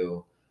back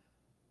to,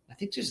 I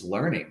think, just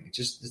learning. It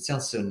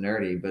sounds so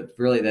nerdy, but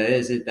really that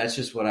is it. That's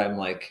just what I'm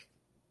like.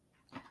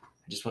 I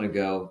just want to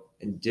go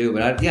and do.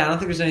 But I don't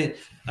think there's any. I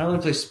don't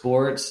really play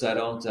sports. I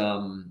don't.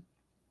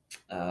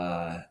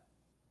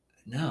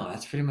 No,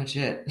 that's pretty much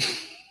it.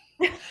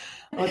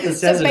 What this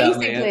says So about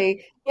me.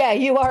 basically, yeah,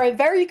 you are a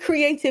very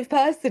creative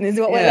person is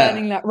what we're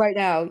learning that right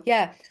now.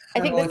 Yeah. I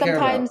think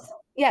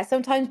that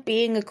sometimes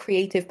being a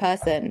creative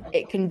person,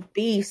 it can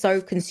be so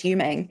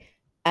consuming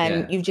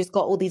and you've just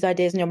got all these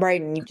ideas in your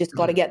brain and you've just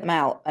got to get them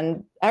out.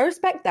 And I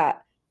respect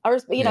that.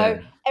 You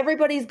know,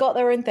 everybody's got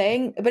their own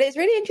thing, but it's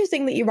really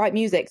interesting that you write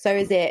music. So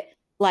is it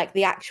like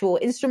the actual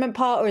instrument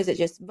part or is it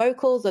just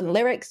vocals and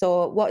lyrics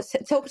or what?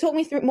 Talk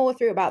me more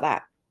through about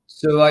that.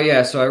 So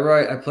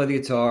so I play the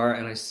guitar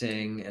and I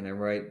sing and I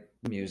write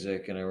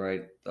music and I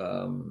write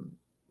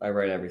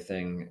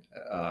everything.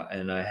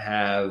 And I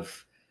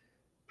have,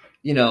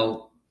 you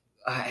know,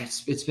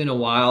 it's been a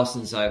while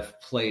since I've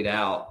played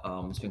out.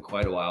 It's been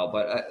quite a while,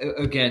 but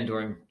again,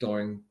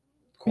 during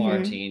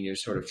quarantine, you're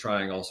sort of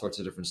trying all sorts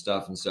of different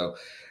stuff. And so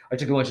I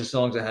took a bunch of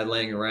songs I had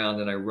laying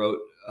around and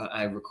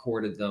I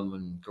recorded them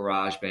in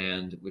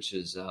GarageBand, which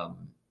is,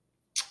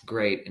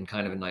 great and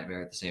kind of a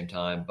nightmare at the same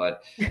time,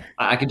 but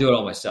I could do it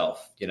all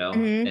myself, you know?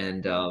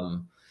 And,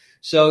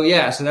 so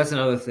that's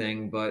another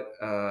thing, but,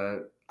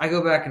 I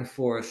go back and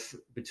forth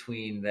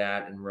between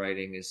that and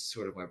writing is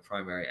sort of my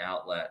primary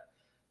outlet.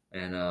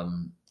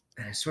 And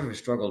it's sort of a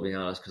struggle, to be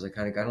honest, because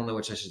I don't know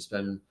which I should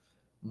spend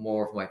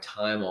more of my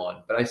time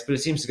on, but it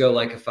seems to go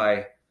like if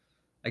I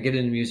get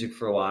into music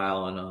for a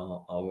while and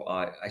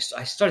I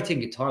started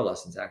taking guitar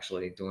lessons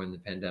actually during the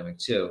pandemic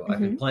too. I've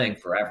been playing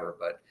forever,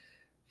 but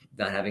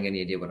not having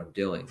any idea what I'm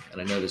doing.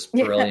 And I know this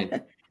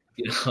brilliant,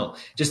 you know,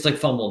 just like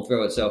fumbling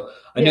through it. So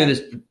I knew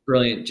this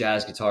brilliant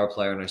jazz guitar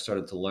player and I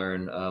started to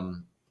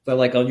learn. But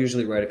like I'll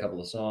usually write a couple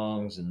of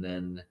songs and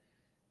then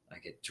I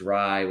get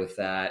dry with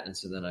that. And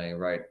so then I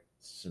write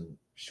some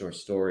short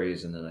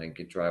stories and then I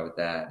get dry with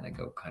that and I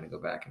go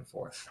back and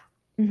forth.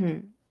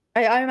 I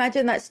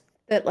imagine that's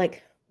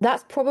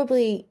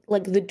probably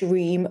like the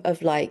dream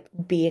of like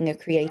being a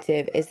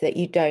creative is that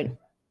you don't,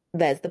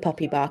 there's the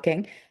puppy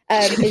barking,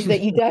 is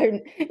that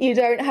you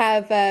don't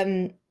have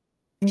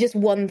just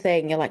one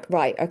thing. You're like,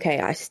 right, okay,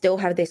 I still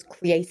have this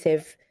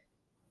creative,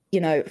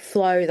 you know,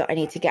 flow that I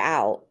need to get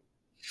out.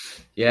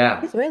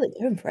 Yeah. It's really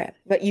going for it.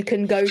 But you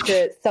can go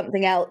to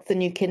something else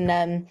and you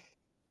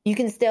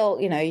can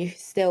still, you know,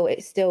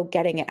 it's still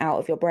getting it out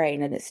of your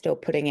brain and it's still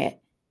putting it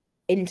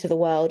into the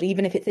world,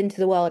 even if it's into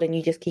the world and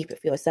you just keep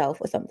it for yourself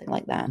or something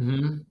like that.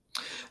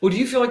 Well, do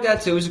you feel like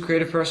that too as a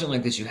creative person,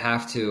 like this, you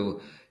have to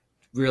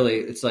really,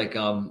 it's like,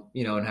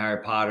 you know, in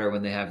Harry Potter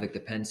when they have like the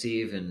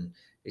pensieve and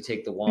they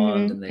take the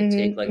wand and they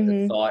take like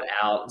the thought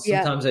out.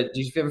 And sometimes do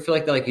you ever feel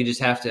like that? Like I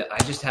just have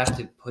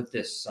to put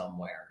this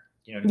somewhere,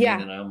 you know what I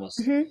mean? And I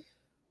almost,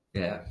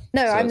 No,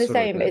 so I'm the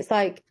same. Like it's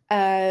like,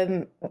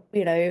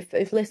 you know,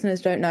 if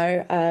listeners don't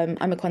know,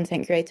 I'm a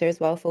content creator as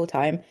well, full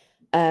time.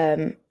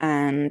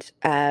 Sometimes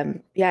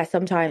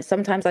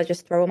I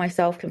just throw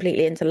myself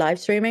completely into live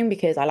streaming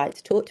because I like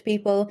to talk to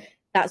people.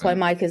 That's why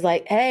Mike is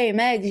like, hey,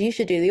 Megs, you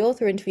should do the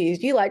author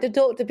interviews. You like to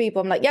talk to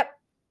people. I'm like, yep,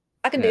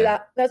 I can do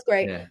that. That's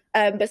great.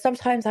 But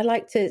sometimes I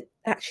like to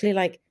actually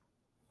like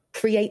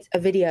create a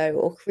video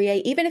or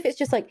create, even if it's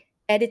just like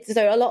edit.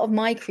 So a lot of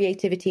my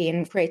creativity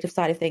and creative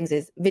side of things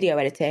is video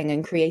editing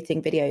and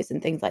creating videos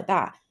and things like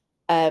that.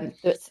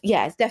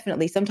 It's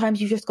definitely,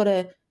 sometimes you just got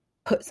to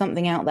put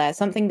something out there,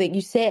 something that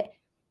you sit.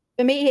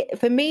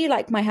 For me,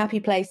 like my happy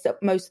place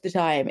most of the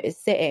time is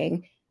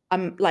sitting.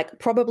 I'm like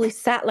probably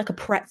sat like a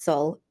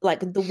pretzel,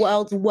 like the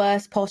world's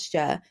worst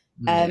posture,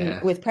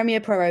 with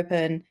Premiere Pro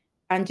open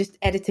and just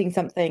editing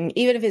something,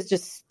 even if it's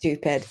just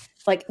stupid.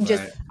 Like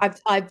just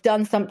I've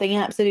done something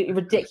absolutely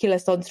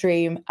ridiculous on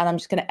stream, and I'm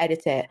just going to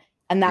edit it,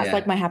 and that's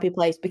like my happy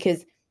place,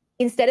 because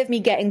instead of me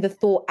getting the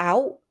thought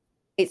out,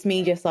 it's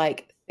me just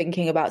like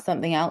thinking about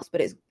something else.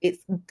 But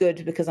it's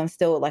good because I'm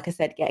still, like I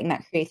said, getting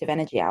that creative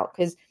energy out.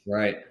 Because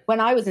when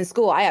I was in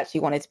school, I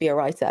actually wanted to be a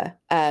writer.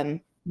 I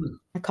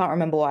can't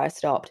remember why I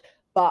stopped,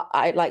 but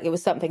it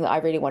was something that I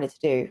really wanted to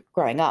do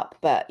growing up.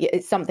 But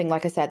it's something,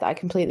 like I said, that I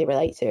completely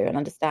relate to and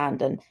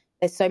understand. And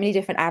there's so many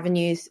different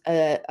avenues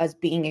as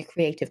being a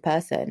creative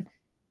person,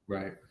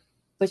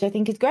 which I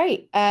think is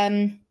great.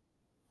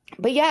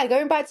 But yeah,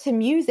 going back to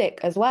music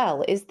as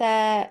well, is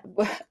there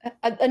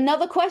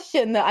another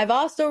question that I've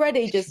asked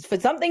already, just for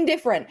something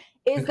different?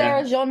 Is there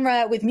a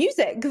genre with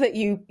music that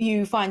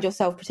you find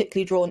yourself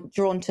particularly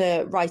drawn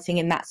to writing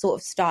in that sort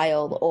of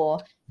style,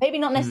 or maybe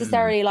not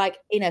necessarily like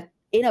in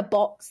a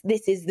box,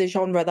 this is the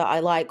genre that I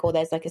like, or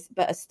there's like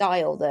a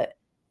style that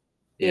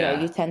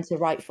you tend to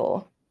write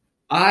for?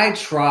 I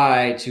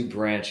try to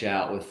branch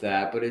out with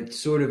that, but it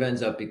sort of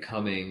ends up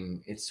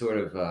becoming, it's sort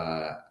of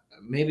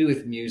maybe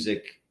with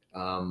music.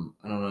 I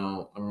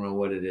don't know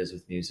what it is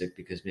with music,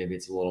 because maybe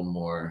it's a little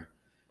more,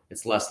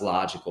 it's less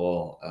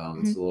logical.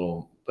 It's a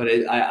little, but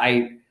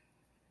I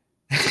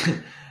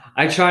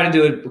I try to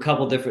do it a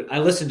couple different. I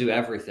listen to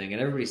everything,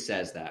 and everybody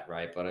says that,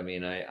 right? But I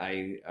mean,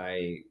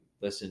 I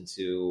listen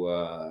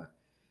to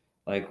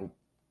I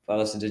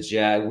listen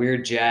to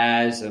weird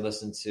jazz. I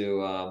listen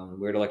to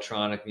weird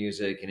electronic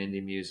music and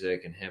indie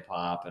music and hip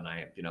hop, and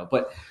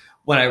But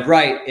when I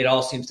write, it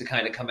all seems to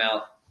kind of come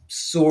out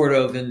sort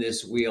of in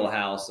this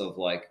wheelhouse of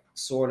like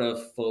sort of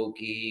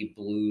folky,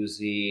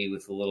 bluesy,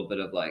 with a little bit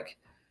of like,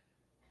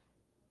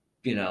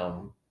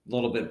 a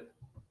little bit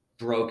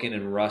broken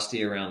and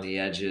rusty around the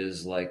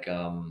edges. Like I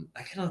don't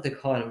know what they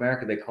call it in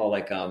America. They call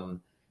like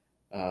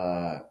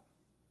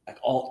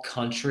alt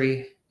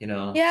country.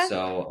 Yeah.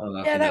 So I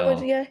don't know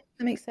that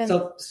makes sense.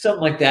 So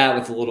something like that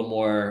with a little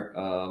more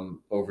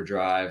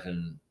overdrive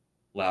and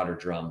louder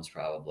drums,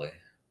 probably.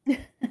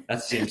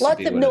 That seems lots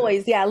to be of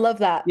noise. I love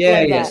that.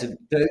 Yeah, love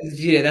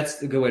that.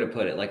 That's a good way to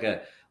put it. Like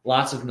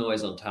lots of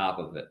noise on top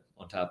of it,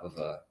 on top of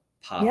a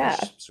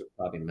sort of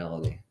poppy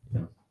melody.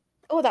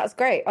 Oh, that's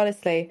great.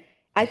 Honestly,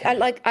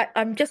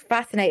 I'm just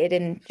fascinated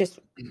in just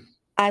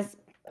as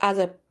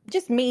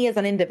just me as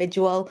an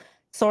individual.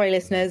 Sorry,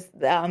 listeners,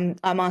 I'm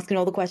asking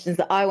all the questions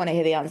that I want to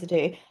hear the answer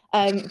to.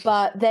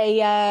 But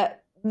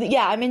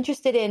I'm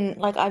interested in,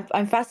 like,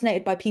 I'm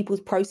fascinated by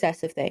people's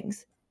process of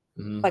things.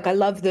 Like, I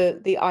love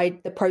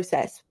the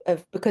process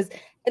of, because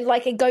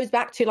it goes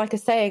back to like a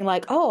saying,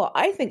 like, oh,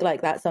 I think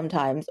like that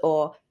sometimes,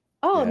 or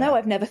no,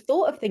 I've never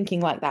thought of thinking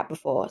like that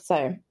before.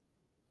 So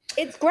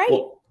it's great.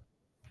 Well,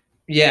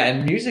 yeah,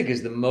 and music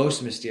is the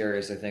most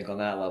mysterious, I think, on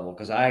that level,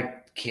 because I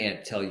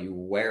can't tell you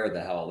where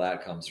the hell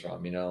that comes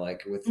from.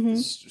 Like with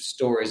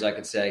stories, I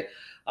could say,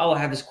 oh, I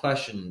have this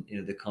question,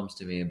 that comes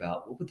to me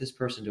about what would this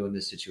person do in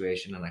this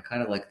situation, and I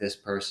kind of like this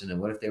person,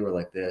 and what if they were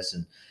like this?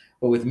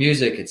 But with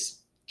music, it's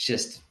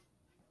just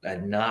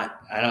I've never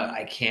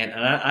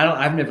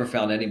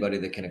found anybody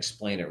that can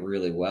explain it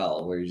really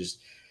well, where you just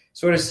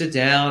sort of sit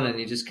down and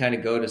you just kind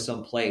of go to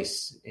some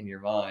place in your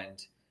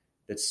mind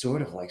that's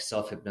sort of like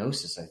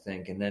self-hypnosis, I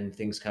think, and then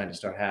things kind of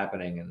start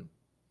happening. And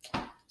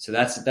so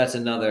that's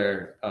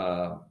another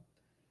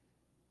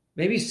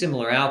maybe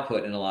similar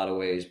output in a lot of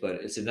ways, but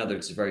it's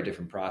a very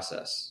different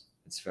process.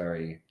 It's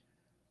very,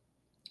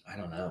 I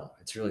don't know,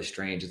 it's really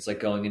strange. It's like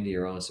going into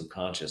your own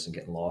subconscious and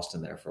getting lost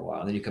in there for a while,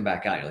 and then you come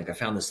back out, you're like, I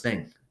found this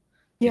thing.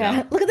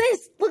 Yeah. Look at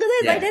this,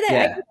 I did it.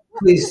 Yeah.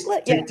 Please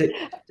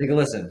take a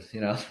listen.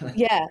 Yeah,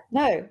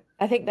 no,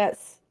 I think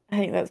that's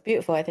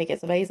beautiful. I think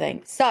it's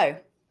amazing. So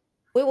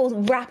we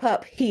will wrap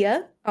up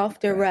here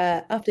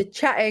after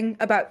chatting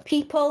about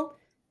people,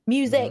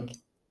 music,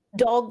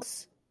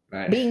 dogs,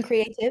 being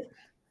creative.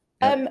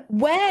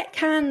 Where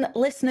can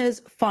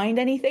listeners find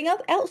anything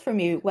else from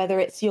you, whether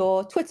it's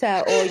your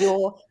Twitter or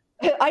your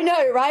I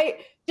know,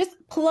 right? Just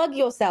plug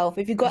yourself.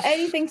 If you've got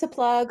anything to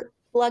plug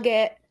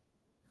it,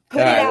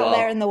 put it out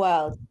there in the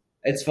world.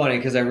 It's funny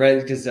because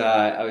this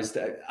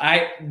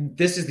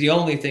is the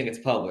only thing it's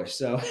published.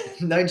 So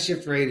Night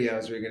Shift Radio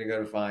is where you're going to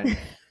go to find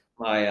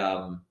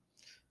my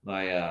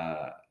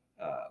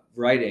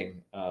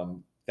writing.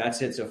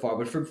 That's it so far.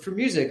 But for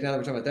music, now that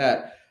we're talking about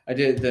that, I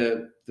did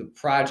the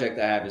project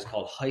I have is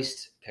called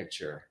Heist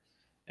Picture,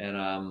 and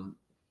I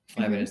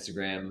have an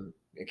Instagram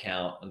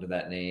account under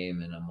that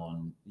name, and I'm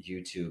on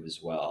YouTube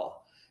as well.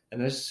 And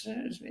there's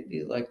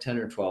maybe like 10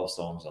 or 12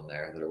 songs on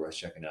there that are worth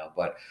checking out.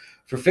 But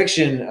for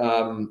fiction,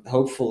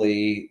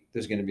 hopefully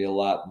there's going to be a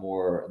lot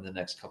more in the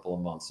next couple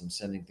of months. I'm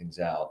sending things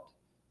out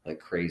like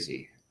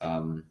crazy.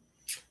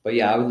 But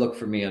yeah, I would look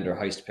for me under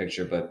Heist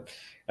Picture, but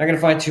not going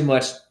to find too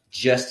much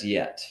just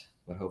yet,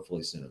 but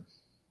hopefully soon.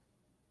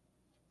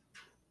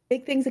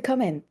 big things are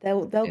coming.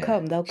 They'll Yeah.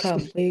 come. They'll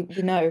come. We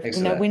know. Thanks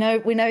We for know.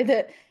 that. We know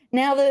that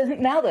now that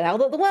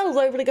the world's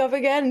opening up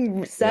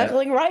again,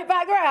 circling right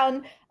back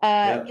around.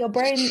 Yeah. Your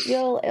brain,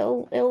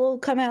 it'll all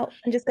come out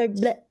and just go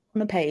bleh on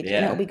the page,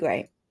 and it'll be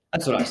great.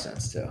 That's what I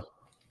sense too.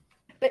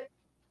 But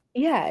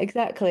yeah,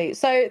 exactly.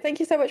 So thank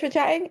you so much for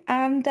chatting.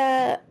 And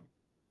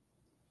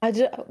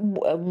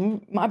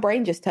my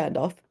brain just turned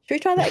off. Should we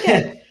try that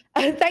again?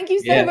 Thank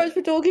you so much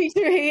for talking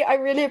to me. I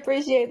really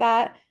appreciate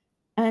that.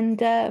 And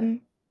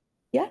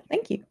yeah,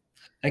 thank you.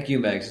 Thank you,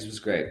 Megs. This was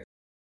great.